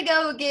 So I'm going to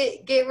go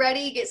get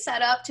ready, get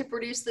set up to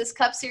produce this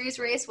Cup Series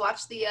race,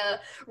 watch the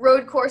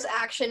road course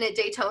action at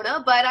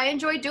Daytona. But I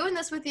enjoyed doing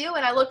this with you,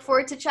 and I look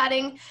forward to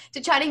chatting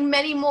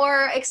many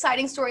more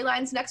exciting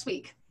storylines next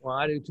week. Well,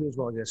 I do too as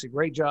well, Jesse.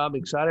 Great job.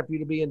 Excited for you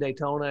to be in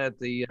Daytona at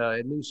the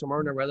at New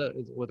Smyrna, rather,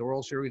 with the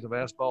World Series of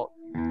Asphalt.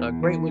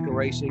 Great week of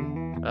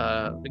racing.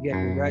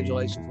 Again,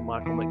 congratulations to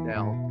Michael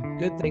McDowell.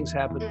 Good things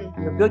happen.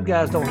 You know, good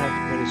guys don't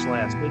have to finish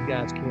last. Good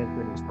guys can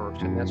finish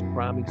first, and that's a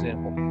prime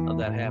example of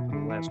that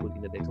happening last week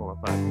in the Daytona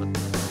 500.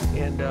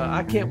 And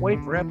I can't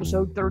wait for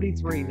episode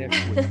 33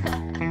 next week.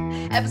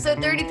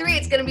 Episode 33.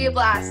 It's going to be a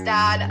blast,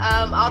 Dad.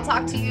 I'll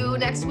talk to you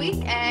next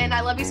week, and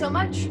I love you so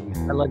much.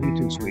 I love you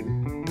too,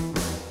 sweetie.